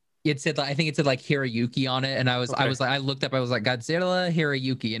 I think it said like Hiroyuki on it. And I was like, I looked up, I was like Godzilla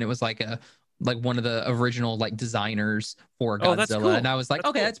Hiroyuki. And it was like one of the original like designers for Godzilla. That's cool. And I was like,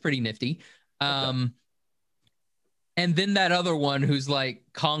 that's pretty nifty. And then that other one who's like,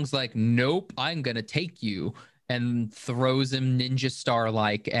 Kong's like, nope, I'm going to take you, and throws him ninja star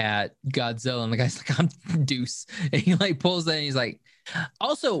like at Godzilla. And the guy's like, I'm Deuce. And he like pulls that and he's like,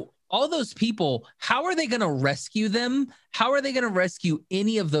 also, all those people, how are they going to rescue them? How are they going to rescue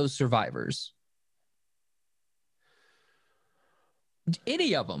any of those survivors?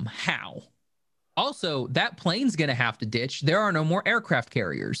 Any of them? How? Also, that plane's going to have to ditch. There are no more aircraft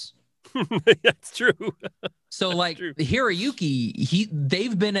carriers. That's true. So like Hiroyuki,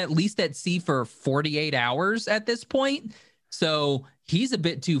 they've been at least at sea for 48 hours at this point. So he's a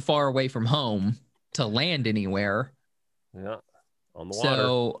bit too far away from home to land anywhere. Yeah. On the water.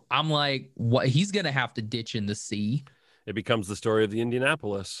 So I'm like, what? He's going to have to ditch in the sea. It becomes the story of the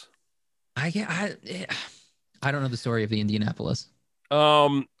Indianapolis. I don't know the story of the Indianapolis.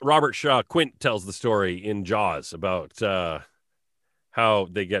 Robert Shaw Quint tells the story in Jaws about how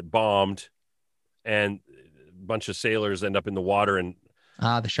they get bombed and a bunch of sailors end up in the water and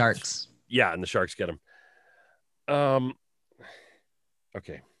the sharks. Yeah, and the sharks get them.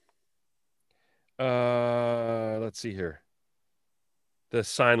 Okay. Let's see here. The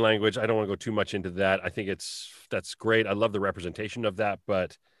sign language, I don't want to go too much into that. I think that's great. I love the representation of that,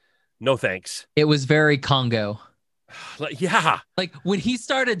 but no thanks. It was very Congo. Yeah. Like when he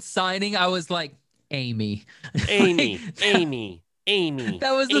started signing, I was like, Amy. Amy.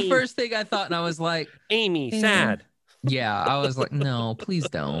 That was the first thing I thought. And I was like, Amy, sad. Yeah. I was like, no, please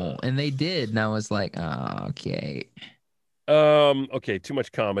don't. And they did. And I was like, oh, okay. Okay. Too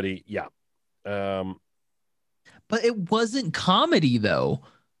much comedy. Yeah. But it wasn't comedy though.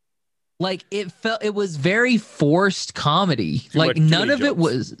 Like it was very forced comedy. Like none of it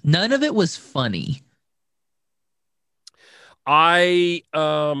was funny. I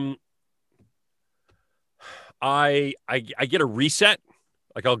get a reset.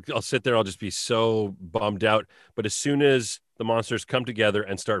 Like I'll sit there, I'll just be so bummed out. But as soon as the monsters come together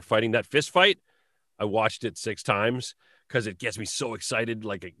and start fighting that fist fight, I watched it 6 times because it gets me so excited,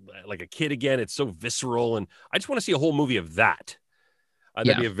 like a kid again. It's so visceral, and I just want to see a whole movie of that.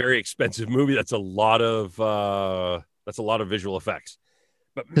 That'd be a very expensive movie. That's a lot of visual effects.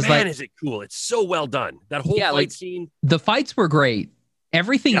 But man, is it cool! It's so well done. That whole fight scene. The fights were great.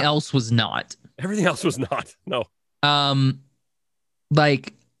 Everything else was not. Everything else was not. No.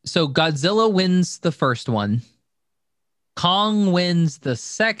 So Godzilla wins the first one. Kong wins the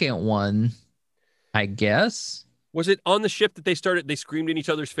second one, I guess. Was it on the ship that they screamed in each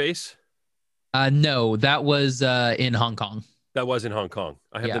other's face? No, that was in Hong Kong. That was in Hong Kong.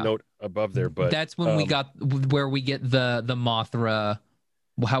 I have the note above there, but that's when we get the Mothra.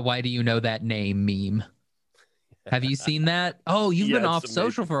 Why do you know that name meme? Have you seen that? Oh, you've been off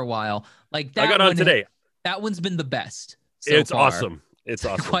social for a while. Like that. I got on today. That one's been the best. It's far. Awesome. It's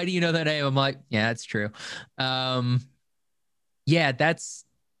awesome. Why do you know that name? I'm like, yeah, that's true. That's.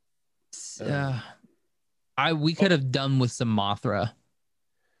 We could have done with some Mothra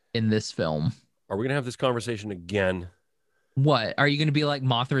in this film. Are we gonna have this conversation again? What are you gonna be like?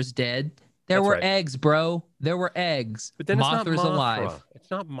 Mothra's dead. There were eggs, bro. There were eggs. But then Mothra's alive. It's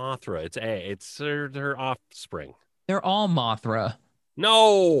not Mothra. It's her offspring. They're all Mothra.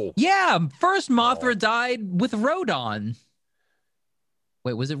 No. Yeah, first Mothra died with Rodon.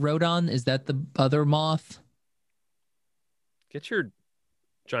 Wait, was it Rodon? Is that the other moth? Get your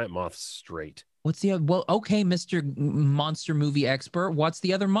giant moth straight. What's the other? Well, okay, Mr. Monster Movie Expert. What's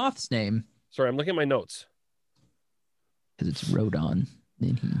the other moth's name? Sorry, I'm looking at my notes. Because it's Rodon.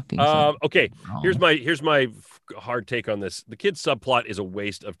 Okay, here's my hard take on this. The kids subplot is a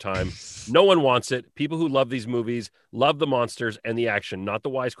waste of time. No one wants it. People who love these movies love the monsters and the action, not the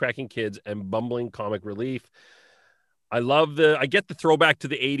wisecracking kids and bumbling comic relief. I get the throwback to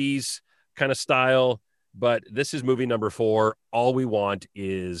the 80s kind of style, but this is movie number 4. All we want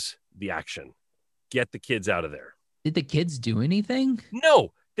is the action. Get the kids out of there. Did the kids do anything?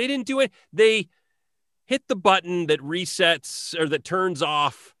 No, they didn't do it. hit the button that resets or that turns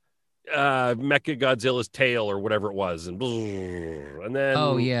off Mecha Godzilla's tail or whatever it was, and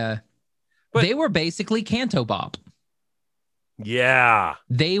then but they were basically Canto Bop. Yeah,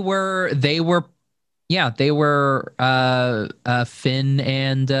 they were Finn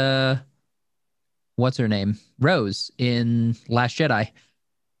and what's her name, Rose in Last Jedi.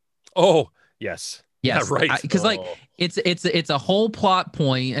 Oh yes, yeah, right. Because like it's a whole plot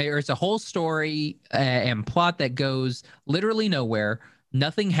point, or it's a whole story and plot that goes literally nowhere.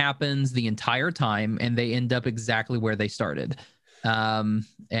 Nothing happens the entire time, and they end up exactly where they started. And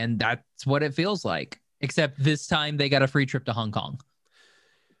that's what it feels like. Except this time they got a free trip to Hong Kong.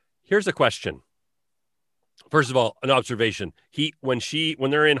 Here's a question. First of all, an observation. When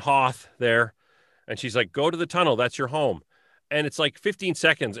they're in Hoth there, and she's like, "Go to the tunnel. That's your home." And it's like 15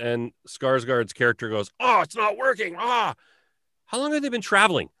 seconds, and Skarsgård's character goes, "Oh, it's not working. Ah." How long have they been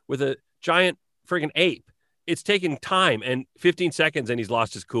traveling with a giant friggin' ape? It's taken time, and 15 seconds, and he's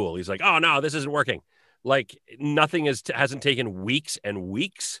lost his cool. He's like, "Oh no, this isn't working." Like nothing hasn't taken weeks and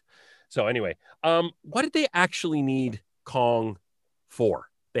weeks. So anyway, what did they actually need Kong for?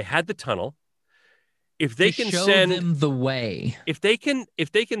 They had the tunnel. If they can send them the way, if they can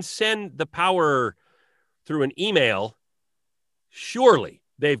send the power through an email, surely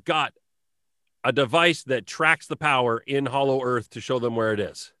they've got a device that tracks the power in Hollow Earth to show them where it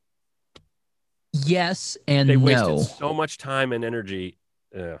is. Yes and they no. wasted so much time and energy.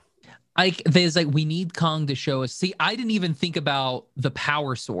 Yeah. There's like, we need Kong to show us. See, I didn't even think about the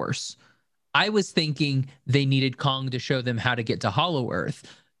power source. I was thinking they needed Kong to show them how to get to Hollow Earth.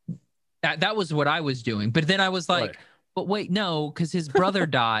 That was what I was doing. But then I was like, but wait, no, because his brother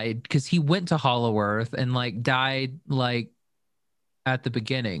died because he went to Hollow Earth and like died like at the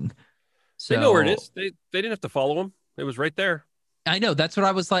beginning. So they know where it is. They didn't have to follow him. It was right there. I know. That's what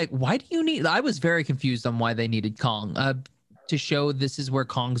I was like. Why do you need? I was very confused on why they needed Kong to show this is where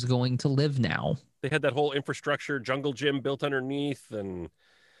Kong's going to live now. They had that whole infrastructure jungle gym built underneath, and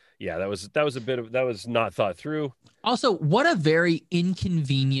yeah, that was not thought through. Also, what a very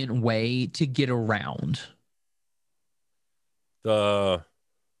inconvenient way to get around. The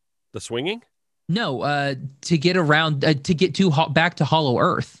swinging? No, to get around, to get back to Hollow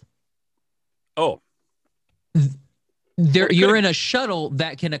Earth. Oh. You're in a shuttle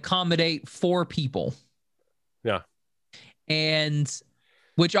that can accommodate 4 people. Yeah. And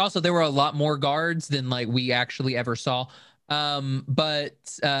which also there were a lot more guards than like we actually ever saw. But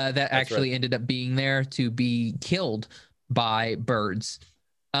that actually ended up being there to be killed by birds.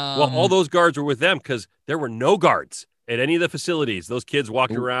 Well, all those guards were with them because there were no guards at any of the facilities. Those kids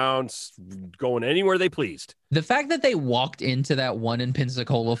walked around going anywhere they pleased. The fact that they walked into that one in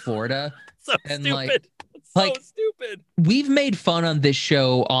Pensacola, Florida. So and stupid. So stupid. We've made fun on this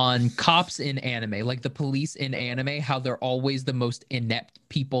show on cops in anime, like the police in anime, how they're always the most inept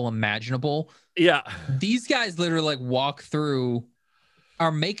people imaginable. Yeah. These guys literally like walk through,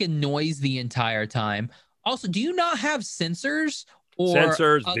 are making noise the entire time. Also, do you not have sensors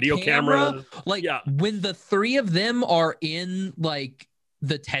or video camera? Like when the 3 of them are in like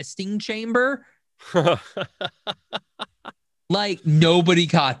the testing chamber, like nobody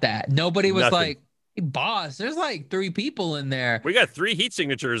caught that. Nobody was like, "Hey, boss, there's like 3 people in there. We got 3 heat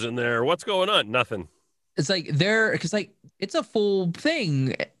signatures in there. What's going on?" Nothing. It's like because like it's a full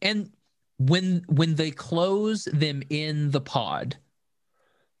thing. And when they close them in the pod,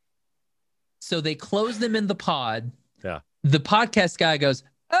 so they close them in the pod. Yeah. The podcast guy goes,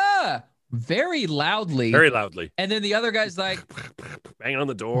 very loudly. And then the other guy's like, banging on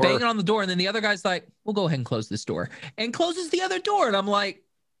the door. And then the other guy's like, "We'll go ahead and close this door," and closes the other door. And I'm like,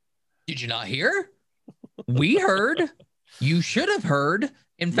 did you not hear? We heard. You should have heard.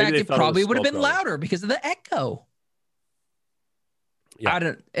 In fact, it probably would have been louder because of the echo.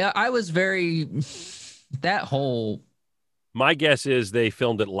 Yeah. I was very, that whole. My guess is they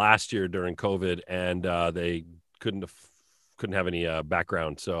filmed it last year during COVID, and they couldn't have any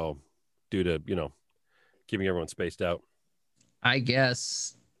background. So due to, keeping everyone spaced out. I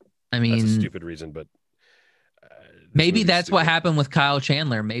guess. I mean, that's a stupid reason, but maybe that's what happened with Kyle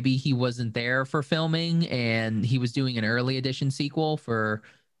Chandler. Maybe he wasn't there for filming and he was doing an early edition sequel for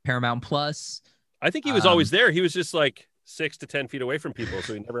Paramount Plus. I think he was always there. He was just like 6 to 10 feet away from people,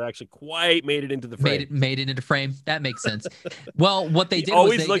 so he never actually quite made it into the frame. Made it into frame. That makes sense. Well, what they did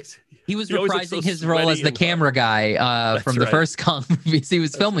was he was reprising his role as the camera guy from the first Kong movies. He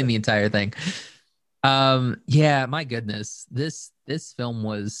was filming the entire thing. Yeah, my goodness. This film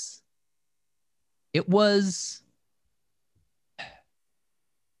was. Here's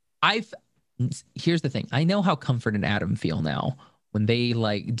the thing. I know how Comfort and Adam feel now when they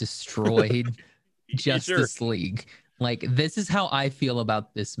like destroyed Justice League. Like, this is how I feel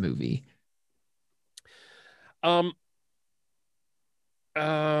about this movie. I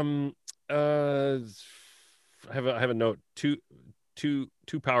have a note. Two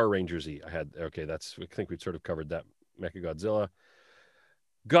Power Rangers-y I had. Okay, I think we've sort of covered that. Mechagodzilla.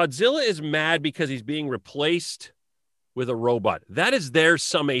 Godzilla is mad because he's being replaced with a robot. That is their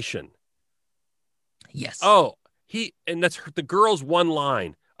summation. Yes. Oh, and that's the girl's one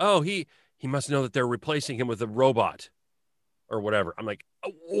line. Oh, he must know that they're replacing him with a robot or whatever. I'm like,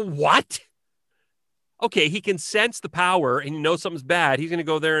 what? Okay, he can sense the power and he knows something's bad. He's going to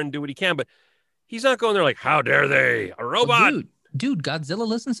go there and do what he can, but he's not going there like, how dare they? A robot. Well, dude, Godzilla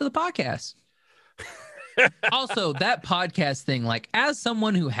listens to the podcast. Also, that podcast thing, like, as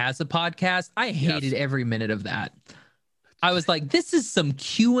someone who has a podcast, I hated every minute of that. I was like, this is some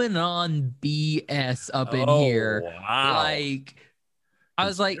QAnon BS up in here. Wow. Like, I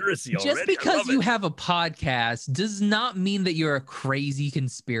was like, just because you have a podcast does not mean that you're a crazy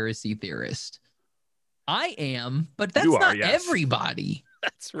conspiracy theorist. I am, but that's not everybody.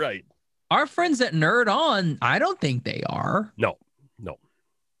 That's right. Our friends at Nerd On, I don't think they are. No.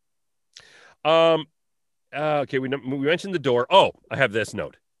 Okay, we mentioned the door. Oh, I have this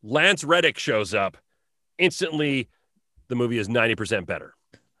note. Lance Reddick shows up. Instantly, the movie is 90% better.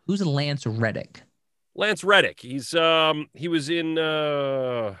 Who's Lance Reddick? Lance Reddick. He was in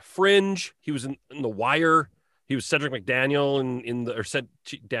Fringe. He was in The Wire. He was Cedric McDaniel in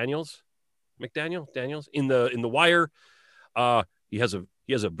Daniels in the Wire. He has a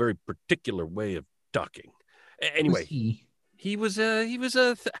very particular way of talking. Anyway,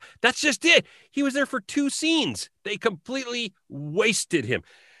 that's just it. He was there for 2 scenes. They completely wasted him.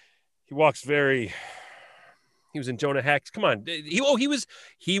 He was in Jonah Hex. Come on. He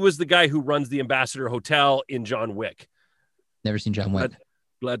was the guy who runs the Ambassador Hotel in John Wick. Never seen John Wick.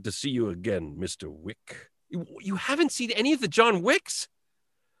 Glad to see you again, Mr. Wick. You haven't seen any of the John Wicks?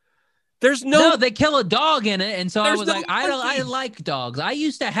 No, they kill a dog in it, and so I was like, I like dogs. I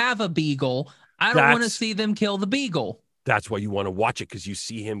used to have a beagle. I don't want to see them kill the beagle. That's why you want to watch it, because you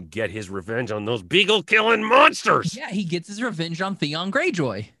see him get his revenge on those beagle-killing monsters. Yeah, he gets his revenge on Theon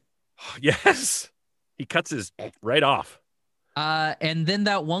Greyjoy. Yes. He cuts his right off. And then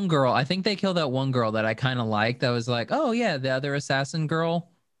that one girl, I think they killed that one girl that I kind of liked. That was like, oh, yeah, the other assassin girl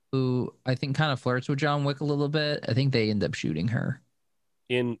who I think kind of flirts with John Wick a little bit. I think they end up shooting her.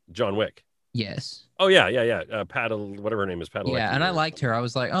 In John Wick? Yes. Oh, yeah. Paddle, whatever her name is. Paddle. Yeah, and I liked her. I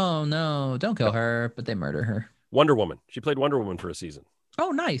was like, oh, no, don't kill her. But they murder her. Wonder Woman. She played Wonder Woman for a season.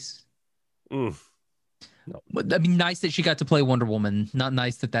 Oh, nice. No. I mean, nice that she got to play Wonder Woman. Not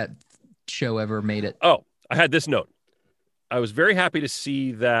nice that show ever made it. Oh, I had this note. I was very happy to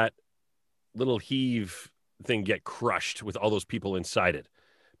see that little heave thing get crushed with all those people inside it,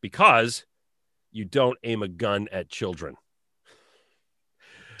 because you don't aim a gun at children.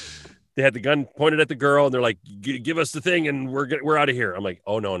 They had the gun pointed at the girl, and they're like, give us the thing, and we're out of here. I'm like,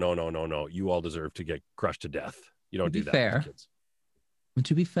 oh, no. You all deserve to get crushed to death. You don't do that. Fair.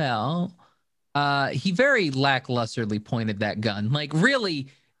 To be fair, he very lacklusterly pointed that gun. Like, really,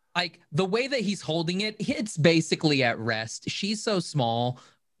 like, the way that he's holding it, it's basically at rest. She's so small.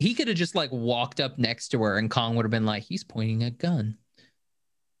 He could have just, like, walked up next to her, and Kong would have been like, he's pointing a gun.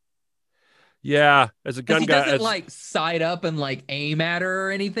 Yeah, as a gun guy, he doesn't like side up and like aim at her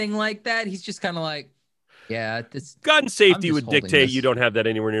or anything like that. He's just kind of like, yeah, this gun safety would dictate you don't have that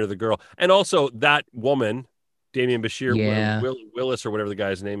anywhere near the girl. And also that woman, Damian Bashir, Willis or whatever the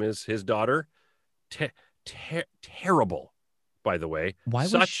guy's name is, his daughter, terrible. By the way, why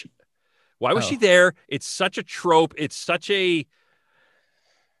was she there? It's such a trope. It's such a.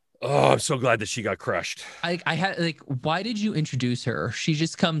 Oh, I'm so glad that she got crushed. I had like, why did you introduce her? She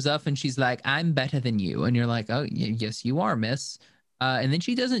just comes up and she's like, I'm better than you. And you're like, oh, yes, you are, miss. And then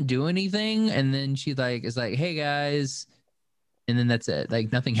she doesn't do anything. And then she like is like, hey, guys. And then that's it.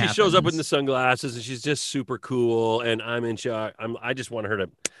 Like nothing happens. She shows up in the sunglasses and she's just super cool. And I'm in shock. I just want her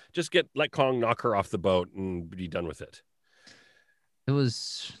to just let Kong knock her off the boat and be done with it.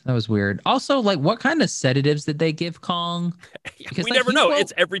 That was weird. Also, like, what kind of sedatives did they give Kong? Because we never know.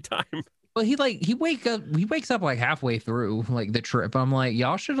 It's every time. Well, he wakes up like halfway through like the trip. I'm like,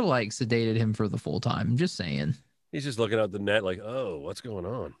 y'all should have like sedated him for the full time. I'm just saying. He's just looking out the net like, oh, what's going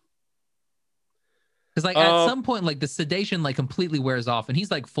on? Because like at some point, like the sedation like completely wears off and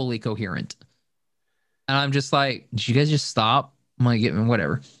he's like fully coherent. And I'm just like, did you guys just stop? I'm like,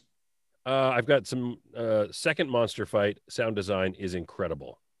 whatever. I've got some second monster fight. Sound design is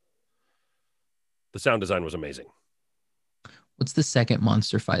incredible. The sound design was amazing. What's the second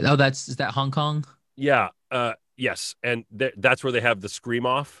monster fight? Oh, is that Hong Kong? Yeah. Yes. And that's where they have the scream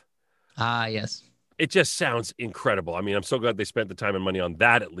off. Ah, yes. it just sounds incredible. I mean, I'm so glad they spent the time and money on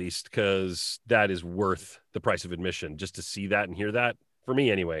that at least, because that is worth the price of admission just to see that and hear that. For me,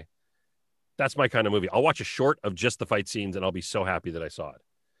 anyway, that's my kind of movie. I'll watch a short of just the fight scenes, and I'll be so happy that I saw it.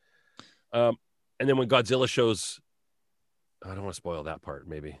 And then when Godzilla shows, I don't want to spoil that part.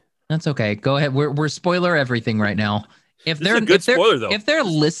 Maybe that's okay. Go ahead. We're spoiler everything right now. If they're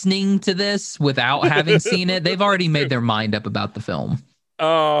listening to this without having seen it, they've already made their mind up about the film.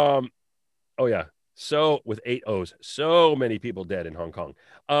 Oh yeah. So with 8 O's, so many people dead in Hong Kong.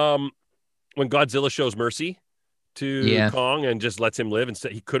 When Godzilla shows mercy to Kong and just lets him live,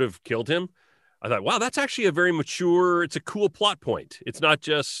 instead he could have killed him. I thought, wow, that's actually a very mature. It's a cool plot point. It's not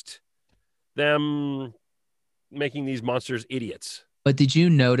just them making these monsters idiots. But did you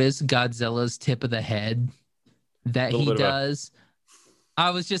notice Godzilla's tip of the head that he does?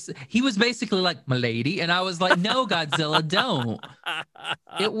 He was basically like, my lady. And I was like, no, Godzilla, don't.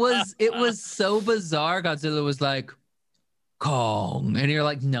 It was so bizarre. Godzilla was like, Kong. And you're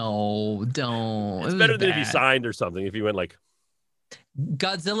like, no, don't. It's better than if he signed or something. If he went like,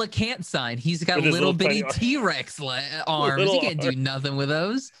 Godzilla can't sign. He's got little bitty T-Rex arms. He can't do nothing with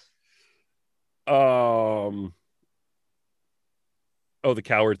those. Oh, the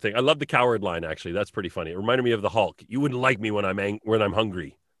coward thing. I love the coward line, actually. That's pretty funny. It reminded me of the Hulk. You wouldn't like me when I'm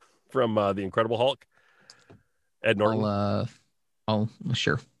hungry, from the Incredible Hulk. Ed Norton.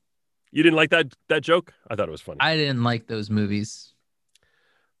 Sure. You didn't like that joke? I thought it was funny. I didn't like those movies.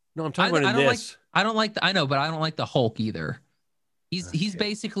 No, I'm talking about this. I don't like the Hulk either. He's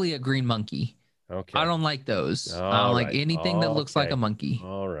basically a green monkey. Okay. I don't like those. I don't like anything that looks like a monkey.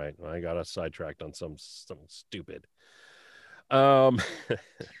 All right. I got us sidetracked on some stupid. This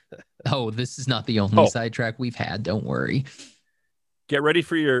is not the only sidetrack we've had. Don't worry. Get ready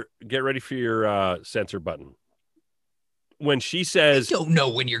for your censor button. When she says, I don't know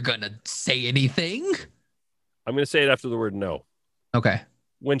when you're gonna say anything. I'm gonna say it after the word no. Okay.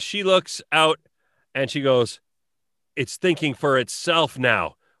 When she looks out and she goes, it's thinking for itself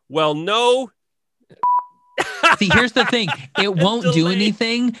now. Well, no. See, here's the thing. It won't do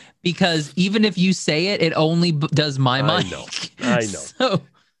anything, because even if you say it, it only does my mind. I know.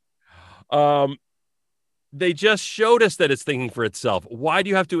 So, they just showed us that it's thinking for itself. Why do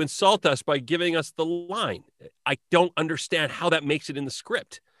you have to insult us by giving us the line? I don't understand how that makes it in the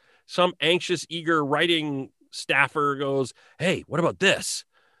script. Some anxious, eager writing staffer goes, hey, what about this?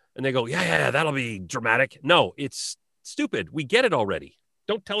 And they go, yeah, that'll be dramatic. No, it's stupid. We get it already.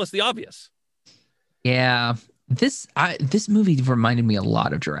 Don't tell us the obvious. Yeah. This movie reminded me a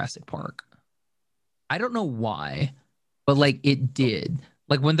lot of Jurassic Park. I don't know why, but like it did.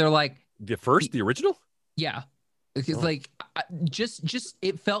 Like when they're like the original? Yeah. Because like just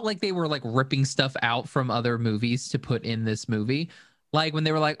it felt like they were like ripping stuff out from other movies to put in this movie. Like when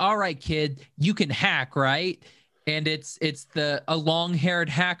they were like, all right, kid, you can hack, right? And it's a long-haired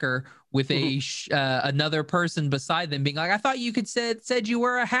hacker with another person beside them being like, I thought you said you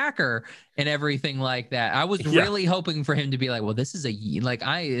were a hacker and everything like that. I was really hoping for him to be like, well, this is I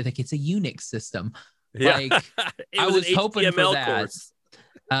think it's a Unix system. Yeah. Like I was hoping for that. Course.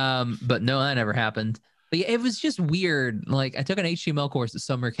 But no, that never happened. But yeah, it was just weird. Like I took an HTML course at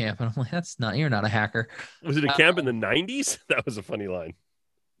summer camp and I'm like, you're not a hacker. Was it a camp in the 90s? That was a funny line.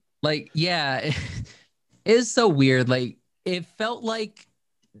 Like, yeah, it is so weird. Like it felt like,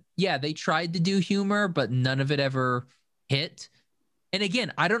 yeah, they tried to do humor, but none of it ever hit. And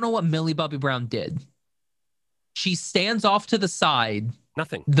again, I don't know what Millie Bobby Brown did. She stands off to the side.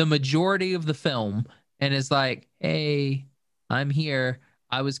 Nothing. The majority of the film and is like, hey, I'm here.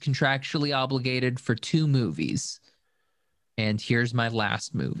 I was contractually obligated for 2 movies. And here's my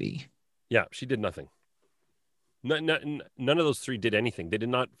last movie. Yeah, she did nothing. None of those 3 did anything. They did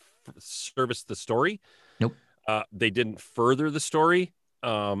not service the story. Nope. They didn't further the story.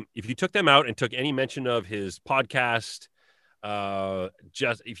 If you took them out and took any mention of his podcast,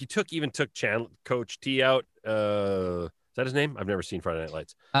 just if you took Coach T out, is that his name? I've never seen Friday Night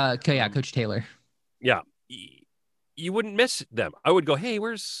Lights. Coach Taylor. Yeah, you wouldn't miss them. I would go, hey,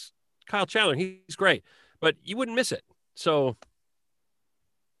 where's Kyle Chandler? He's great, but you wouldn't miss it. So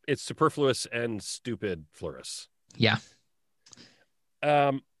it's superfluous and stupid, Floris. Yeah.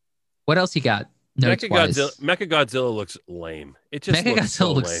 What else you got? Mechagodzilla looks lame. It just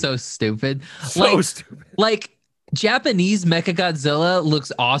looks so stupid. Stupid. Like Japanese Mechagodzilla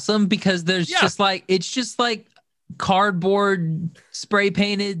looks awesome because it's just like cardboard spray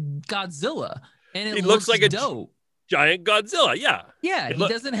painted Godzilla, and it looks like dope. Giant Godzilla, yeah. Yeah, he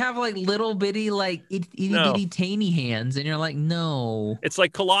doesn't have like little bitty like itty bitty tiny hands, and you're like, no. It's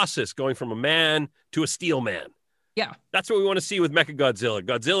like Colossus going from a man to a steel man. Yeah, that's what we want to see with Mechagodzilla.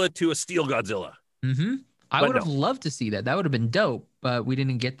 Godzilla to a steel Godzilla. Mm-hmm. I But would have no, loved to see that. That would have been dope, but we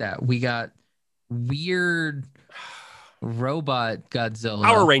didn't get that. We got weird robot Power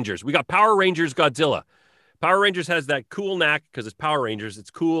Godzilla. Rangers. We got Power Rangers Godzilla. Power Rangers has that cool knack because it's Power Rangers. It's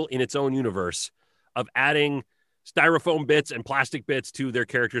cool in its own universe of adding styrofoam bits and plastic bits to their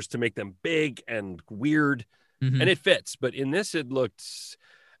characters to make them big and weird, Mm-hmm. and it fits. But in this, it looked,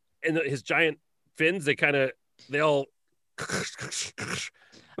 and his giant fins, they all,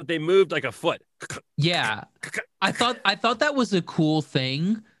 but they moved like a foot. Yeah. I thought that was a cool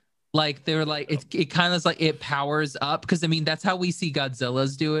thing. Like they're like it kind of like it powers up because I mean that's how we see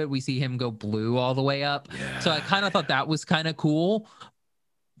Godzilla's do it. We see him go blue all the way up. Yeah. So I kind of thought that was kind of cool,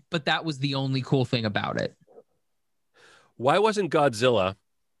 but that was the only cool thing about it. Why wasn't Godzilla,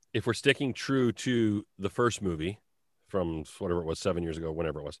 if we're sticking true to the first movie from whatever it was, 7 years ago,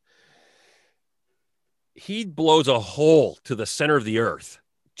 whenever it was, he blows a hole to the center of the earth,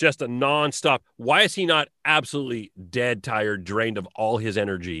 just a nonstop. Why is he not absolutely dead, tired, drained of all his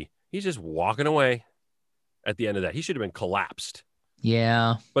energy? He's just walking away at the end of that. He should have been collapsed.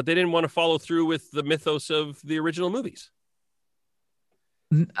 Yeah. But they didn't want to follow through with the mythos of the original movies.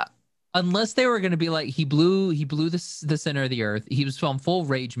 Unless they were going to be like he blew the center of the earth. He was on full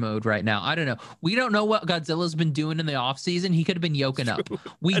rage mode right now. I don't know. We don't know what Godzilla's been doing in the off season. He could have been yoking up.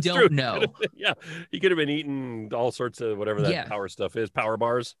 We That's don't true. know. Yeah, he could have been eating all sorts of whatever that power stuff is, power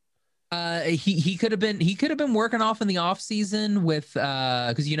bars. He could have been working off in the off season with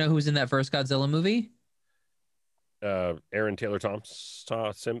because you know who was in that first Godzilla movie? Aaron Taylor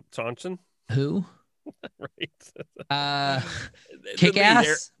Thompson. Who? Right.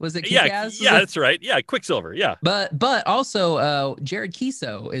 Kick-Ass? Was it Kick-Ass? Yeah, that's right. Yeah, Quicksilver. Yeah. But also Jared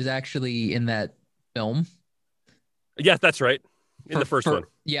Kiso is actually in that film. Yeah, that's right. In the first one.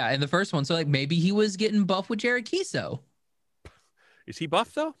 Yeah, in the first one. So like maybe he was getting buff with Jared Kiso. Is he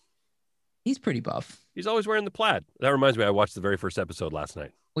buff though? He's pretty buff. He's always wearing the plaid. That reminds me, I watched the very first episode last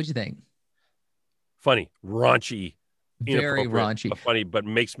night. What'd you think? Funny, raunchy, very raunchy, but funny, but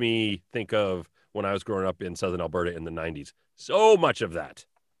makes me think of when I was growing up in Southern Alberta in the 90s. So much of that.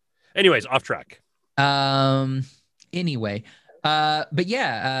 Anyways, off track. Anyway. But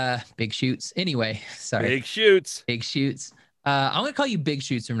yeah, Big Shoots. Anyway, sorry. Big Shoots. Big Shoots. I'm gonna call you Big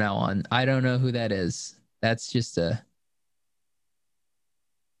Shoots from now on. I don't know who that is. That's just a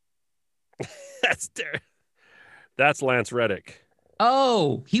That's Lance Reddick.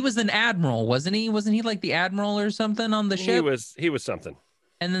 Oh, he was an admiral, wasn't he? Wasn't he like the admiral or something on the ship? He was something.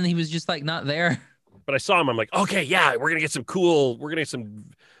 And then he was just like not there. But I saw him. I'm like, okay, yeah, we're gonna get some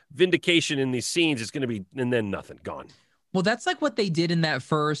vindication in these scenes. It's gonna be, and then nothing, gone. Well, that's like what they did in that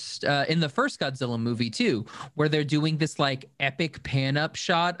first in the first Godzilla movie too, where they're doing this like epic pan up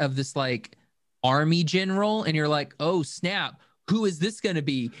shot of this like army general, and you're like, oh snap, who is this gonna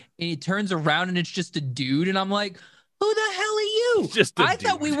be? And he turns around and it's just a dude, and I'm like, who the hell are you? I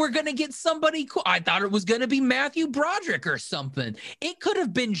thought we were going to get somebody cool. I thought it was going to be Matthew Broderick or something. It could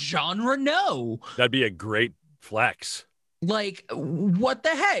have been Jean Reno. That'd be a great flex. Like, what the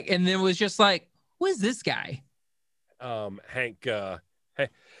heck? And then it was just like, who is this guy? Hank, hey,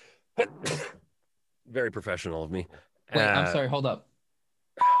 very professional of me. Wait, I'm sorry. Hold up.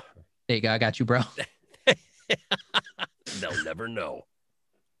 There you go. I got you, bro. They'll never know.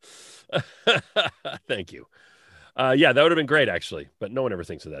 Thank you. Yeah, that would have been great, actually. But no one ever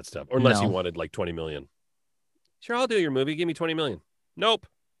thinks of that stuff. Or unless you wanted like 20 million. Sure, I'll do your movie. Give me 20 million. Nope.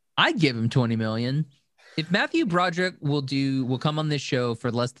 I'd give him 20 million. If Matthew Broderick will come on this show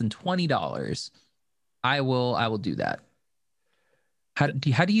for less than $20, I will do that. How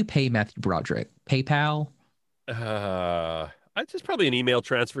do you pay Matthew Broderick? PayPal? Just probably an email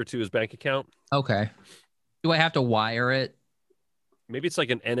transfer to his bank account. Okay. Do I have to wire it? Maybe it's like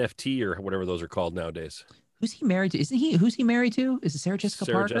an NFT or whatever those are called nowadays. Who's he married to? Who's he married to? Is it Sarah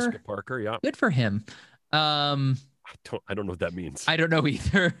Jessica Parker? Sarah Jessica Parker, yeah. Good for him. I don't know what that means. I don't know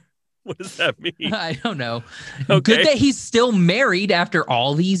either. What does that mean? I don't know. Okay. Good that he's still married after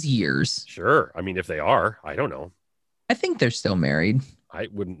all these years. Sure. I mean, if they are, I don't know. I think they're still married. I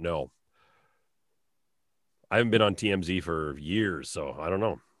wouldn't know. I haven't been on TMZ for years, so I don't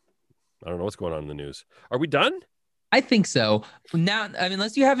know. I don't know what's going on in the news. Are we done? I think so. Now, I mean,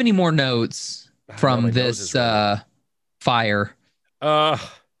 unless you have any more notes from this fire. Yeah.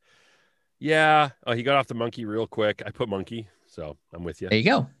 Oh, he got off the monkey real quick. I put monkey, so I'm with you. There you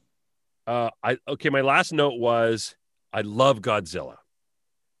go. My last note was I love Godzilla.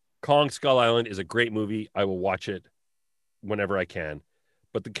 Kong Skull Island is a great movie. I will watch it whenever I can.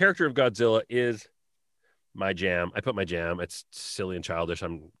 But the character of Godzilla is my jam. I put my jam. It's silly and childish.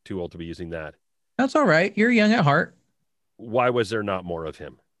 I'm too old to be using that. That's all right. You're young at heart. Why was there not more of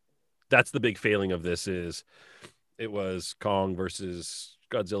him? That's the big failing of this is it was Kong versus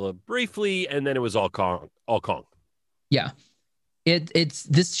Godzilla briefly, and then it was all Kong. Yeah. It's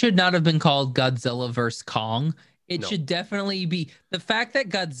this should not have been called Godzilla versus Kong. It should definitely be the fact that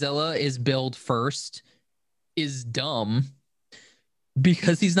Godzilla is billed first is dumb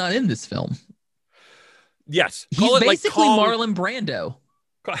because he's not in this film. Yes. He's basically like Marlon Brando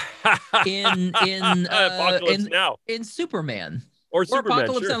in Superman. Or Superman,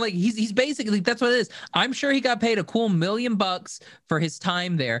 Apocalypse Now. Like he's basically, that's what it is. I'm sure he got paid a cool $1 million for his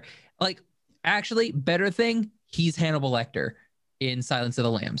time there. Like, actually, better thing, he's Hannibal Lecter in Silence of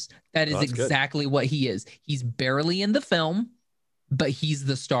the Lambs. That is exactly what he is. He's barely in the film, but he's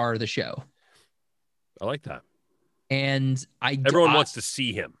the star of the show. I like that. And everyone wants to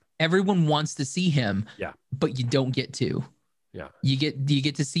see him. Everyone wants to see him. Yeah. But you don't get to. Yeah. You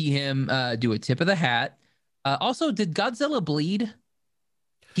get to see him do a tip of the hat. Also, did Godzilla bleed?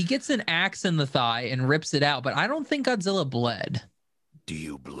 He gets an axe in the thigh and rips it out, but I don't think Godzilla bled. Do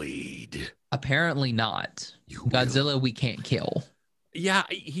you bleed? Apparently not. Godzilla, we can't kill. Yeah,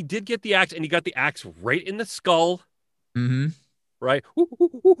 he did get the axe, and he got the axe right in the skull. Mm-hmm. Right?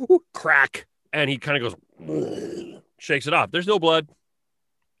 Crack. And he kind of goes, shakes it off. There's no blood.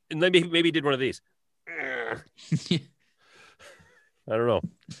 And then maybe he did one of these. I don't know.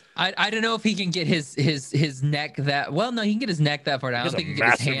 I don't know if he can get his neck that well. No, he can get his neck that far down. I don't think he can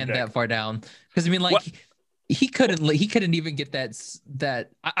get his hand that far down. Because I mean, like he couldn't even get that.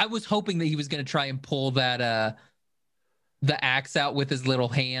 I was hoping that he was going to try and pull that the axe out with his little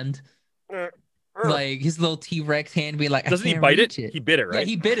hand, like his little T-Rex hand. Be like, doesn't he bite it? He bit it, right? Yeah,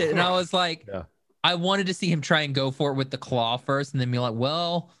 he bit it, and I was like, I wanted to see him try and go for it with the claw first, and then be like,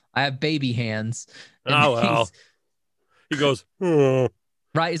 well, I have baby hands. And well. He goes,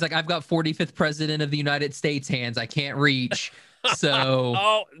 right. He's like, I've got 45th president of the United States hands. I can't reach.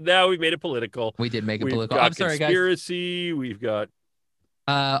 So now we've made it political. We did make it political. I'm sorry, guys. Conspiracy. We've got.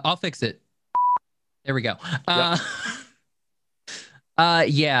 I'll fix it. There we go.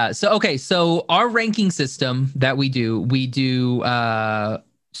 Yeah. So okay. So our ranking system that we do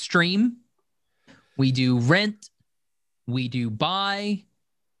stream, we do rent, we do buy,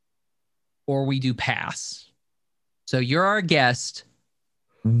 or we do pass. So you're our guest.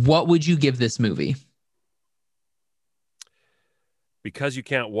 What would you give this movie? Because you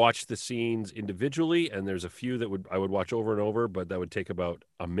can't watch the scenes individually, and there's a few that I would watch over and over, but that would take about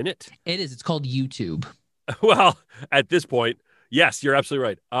a minute. It is. It's called YouTube. Well, at this point, yes, you're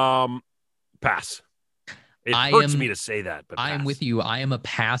absolutely right. Pass. It hurts me to say that, but I am with you. I am a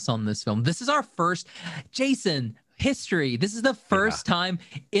pass on this film. This is our first, Jason, history. This is the first time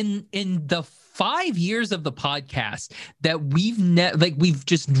in the 5 years of the podcast that we've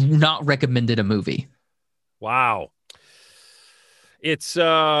just not recommended a movie. Wow. It's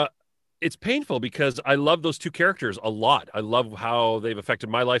painful because I love those two characters a lot. I love how they've affected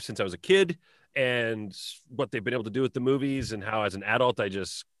my life since I was a kid and what they've been able to do with the movies, and how as an adult I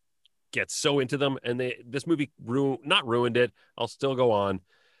just get so into them. And this movie not ruined it. I'll still go on,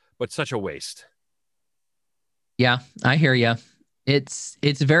 but such a waste. Yeah, I hear you. It's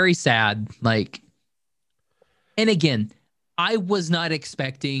very sad. Like, and again, I was not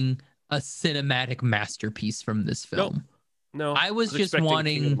expecting a cinematic masterpiece from this film. No, I was just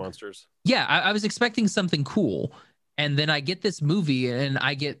wanting monsters. Yeah, I was expecting something cool, and then I get this movie and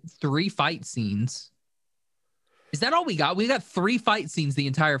I get 3 fight scenes. Is that all we got? We got 3 fight scenes the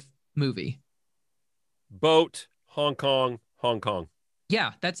entire movie. Boat, Hong Kong.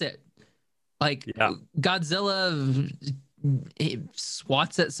 Yeah, that's it. Like Godzilla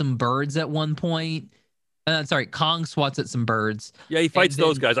swats at some birds at one point. Kong swats at some birds. Yeah, he fights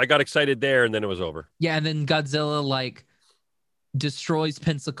those guys. I got excited there, and then it was over. Yeah, and then Godzilla like destroys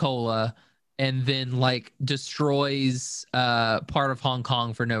Pensacola, and then like destroys part of Hong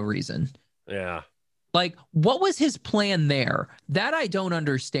Kong for no reason. Yeah. Like, what was his plan there? That I don't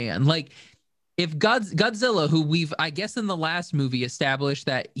understand. Like, if Godzilla, who I guess in the last movie established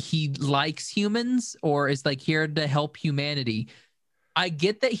that he likes humans or is like here to help humanity, I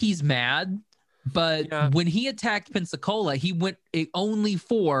get that he's mad, but when he attacked Pensacola, he went only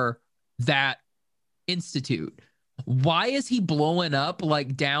for that institute. Why is he blowing up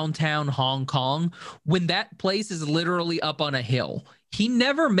like downtown Hong Kong when that place is literally up on a hill? He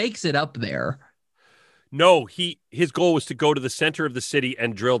never makes it up there. No, his goal was to go to the center of the city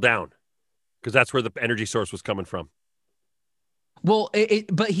and drill down, because that's where the energy source was coming from. Well,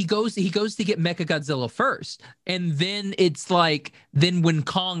 but he goes to get Mechagodzilla first, and then it's like when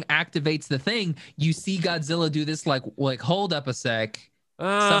Kong activates the thing, you see Godzilla do this like hold up a sec,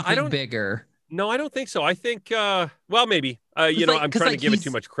 something bigger. No, I don't think so. I think well, maybe I'm trying to give it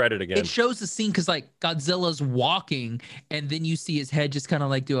too much credit again. It shows the scene because like Godzilla's walking, and then you see his head just kind of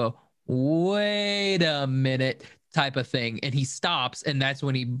like do a wait a minute type of thing, and he stops, and that's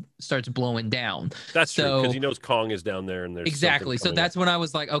when he starts blowing down. That's true, because he knows Kong is down there, and there's exactly. So that's when I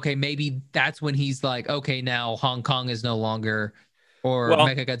was like, okay, maybe that's when he's like, okay, now Hong Kong is no longer, or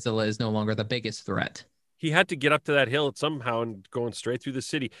Mechagodzilla is no longer the biggest threat. He had to get up to that hill somehow and going straight through the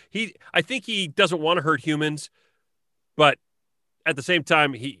city. I think he doesn't want to hurt humans, but at the same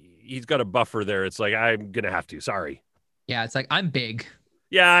time, he's got a buffer there. It's like, I'm gonna have to. Sorry. Yeah, it's like I'm big.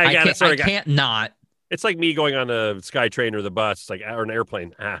 Yeah, I got it. Sorry, I can't not. It's like me going on a SkyTrain or the bus, or an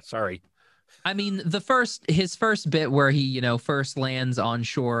airplane. Sorry. I mean, his first bit where he, first lands on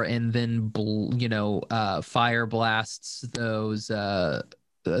shore and then, fire blasts those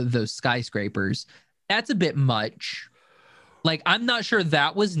skyscrapers. That's a bit much. Like, I'm not sure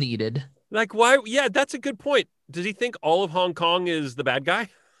that was needed. Like, why? Yeah, that's a good point. Does he think all of Hong Kong is the bad guy?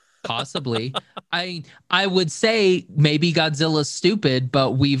 Possibly. I would say maybe Godzilla's stupid,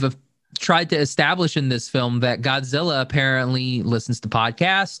 but we've tried to establish in this film that Godzilla apparently listens to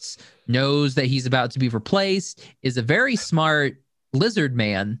podcasts, knows that he's about to be replaced, is a very smart lizard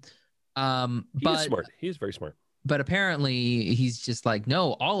man. He's smart. He's very smart. But apparently he's just like,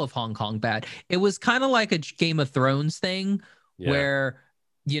 no, all of Hong Kong bad. It was kind of like a Game of Thrones thing where,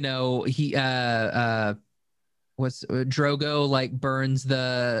 he Drogo like burns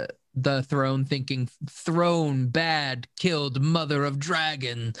the throne, thinking throne bad, killed mother of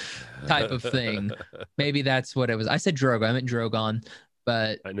dragon type of thing. Maybe that's what it was. I said Drogo, I meant Drogon,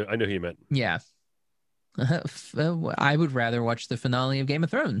 but I know who you meant. Yeah. I would rather watch the finale of Game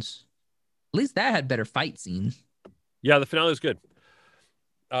of Thrones. At least that had better fight scenes. Yeah, the finale was good.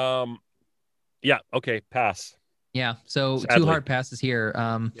 Yeah, okay, pass. Yeah, so Sadly. 2 hard passes here.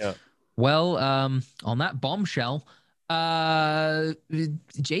 Yeah. Well, on that bombshell,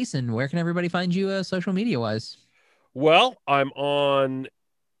 Jason, where can everybody find you social media wise? Well, I'm on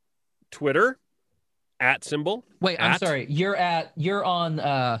Twitter @symbol. Wait, I'm sorry. You're on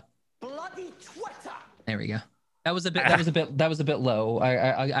bloody Twitter. There we go. That was a bit low.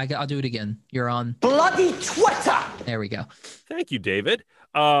 I'll do it again. You're on bloody Twitter. There we go. Thank you, David.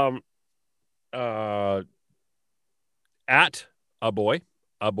 At a boy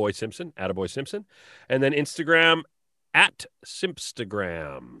Simpson, and then Instagram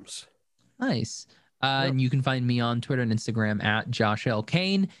 @Simpstagrams. Nice. And you can find me on Twitter and Instagram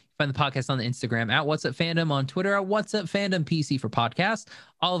 @JoshLKane. Find the podcast on the Instagram @What's Up Fandom, on Twitter @What's Up Fandom PC for podcast.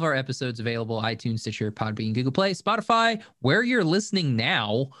 All of our episodes available: iTunes, Stitcher, Podbean, Google Play, Spotify. Where you're listening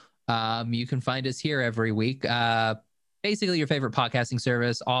now, you can find us here every week. Basically, your favorite podcasting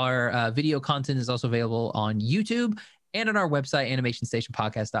service. Our video content is also available on YouTube and on our website,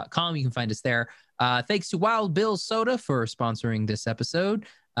 animationstationpodcast.com. You can find us there. Thanks to Wild Bill Soda for sponsoring this episode.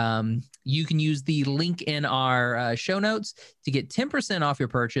 You can use the link in our show notes to get 10% off your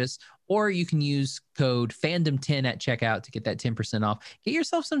purchase, or you can use code fandom10 at checkout to get that 10% off. Get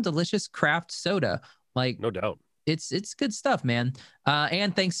yourself some delicious craft soda. Like, no doubt. It's good stuff, man.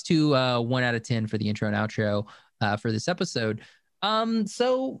 And thanks to 1 out of 10 for the intro and outro for this episode.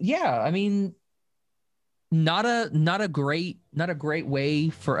 So yeah, I mean, not a great way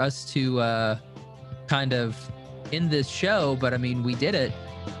for us to kind of end this show, but I mean, we did it.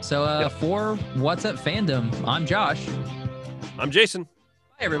 So for What's Up Fandom, I'm Josh. I'm Jason. Bye,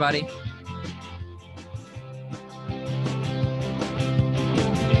 everybody.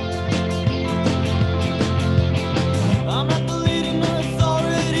 I'm not the leading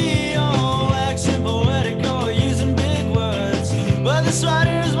authority on action, poetic, or using big words, but this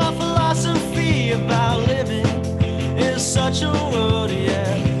writer is my philosophy about living in such a world,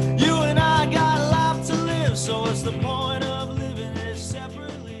 yeah.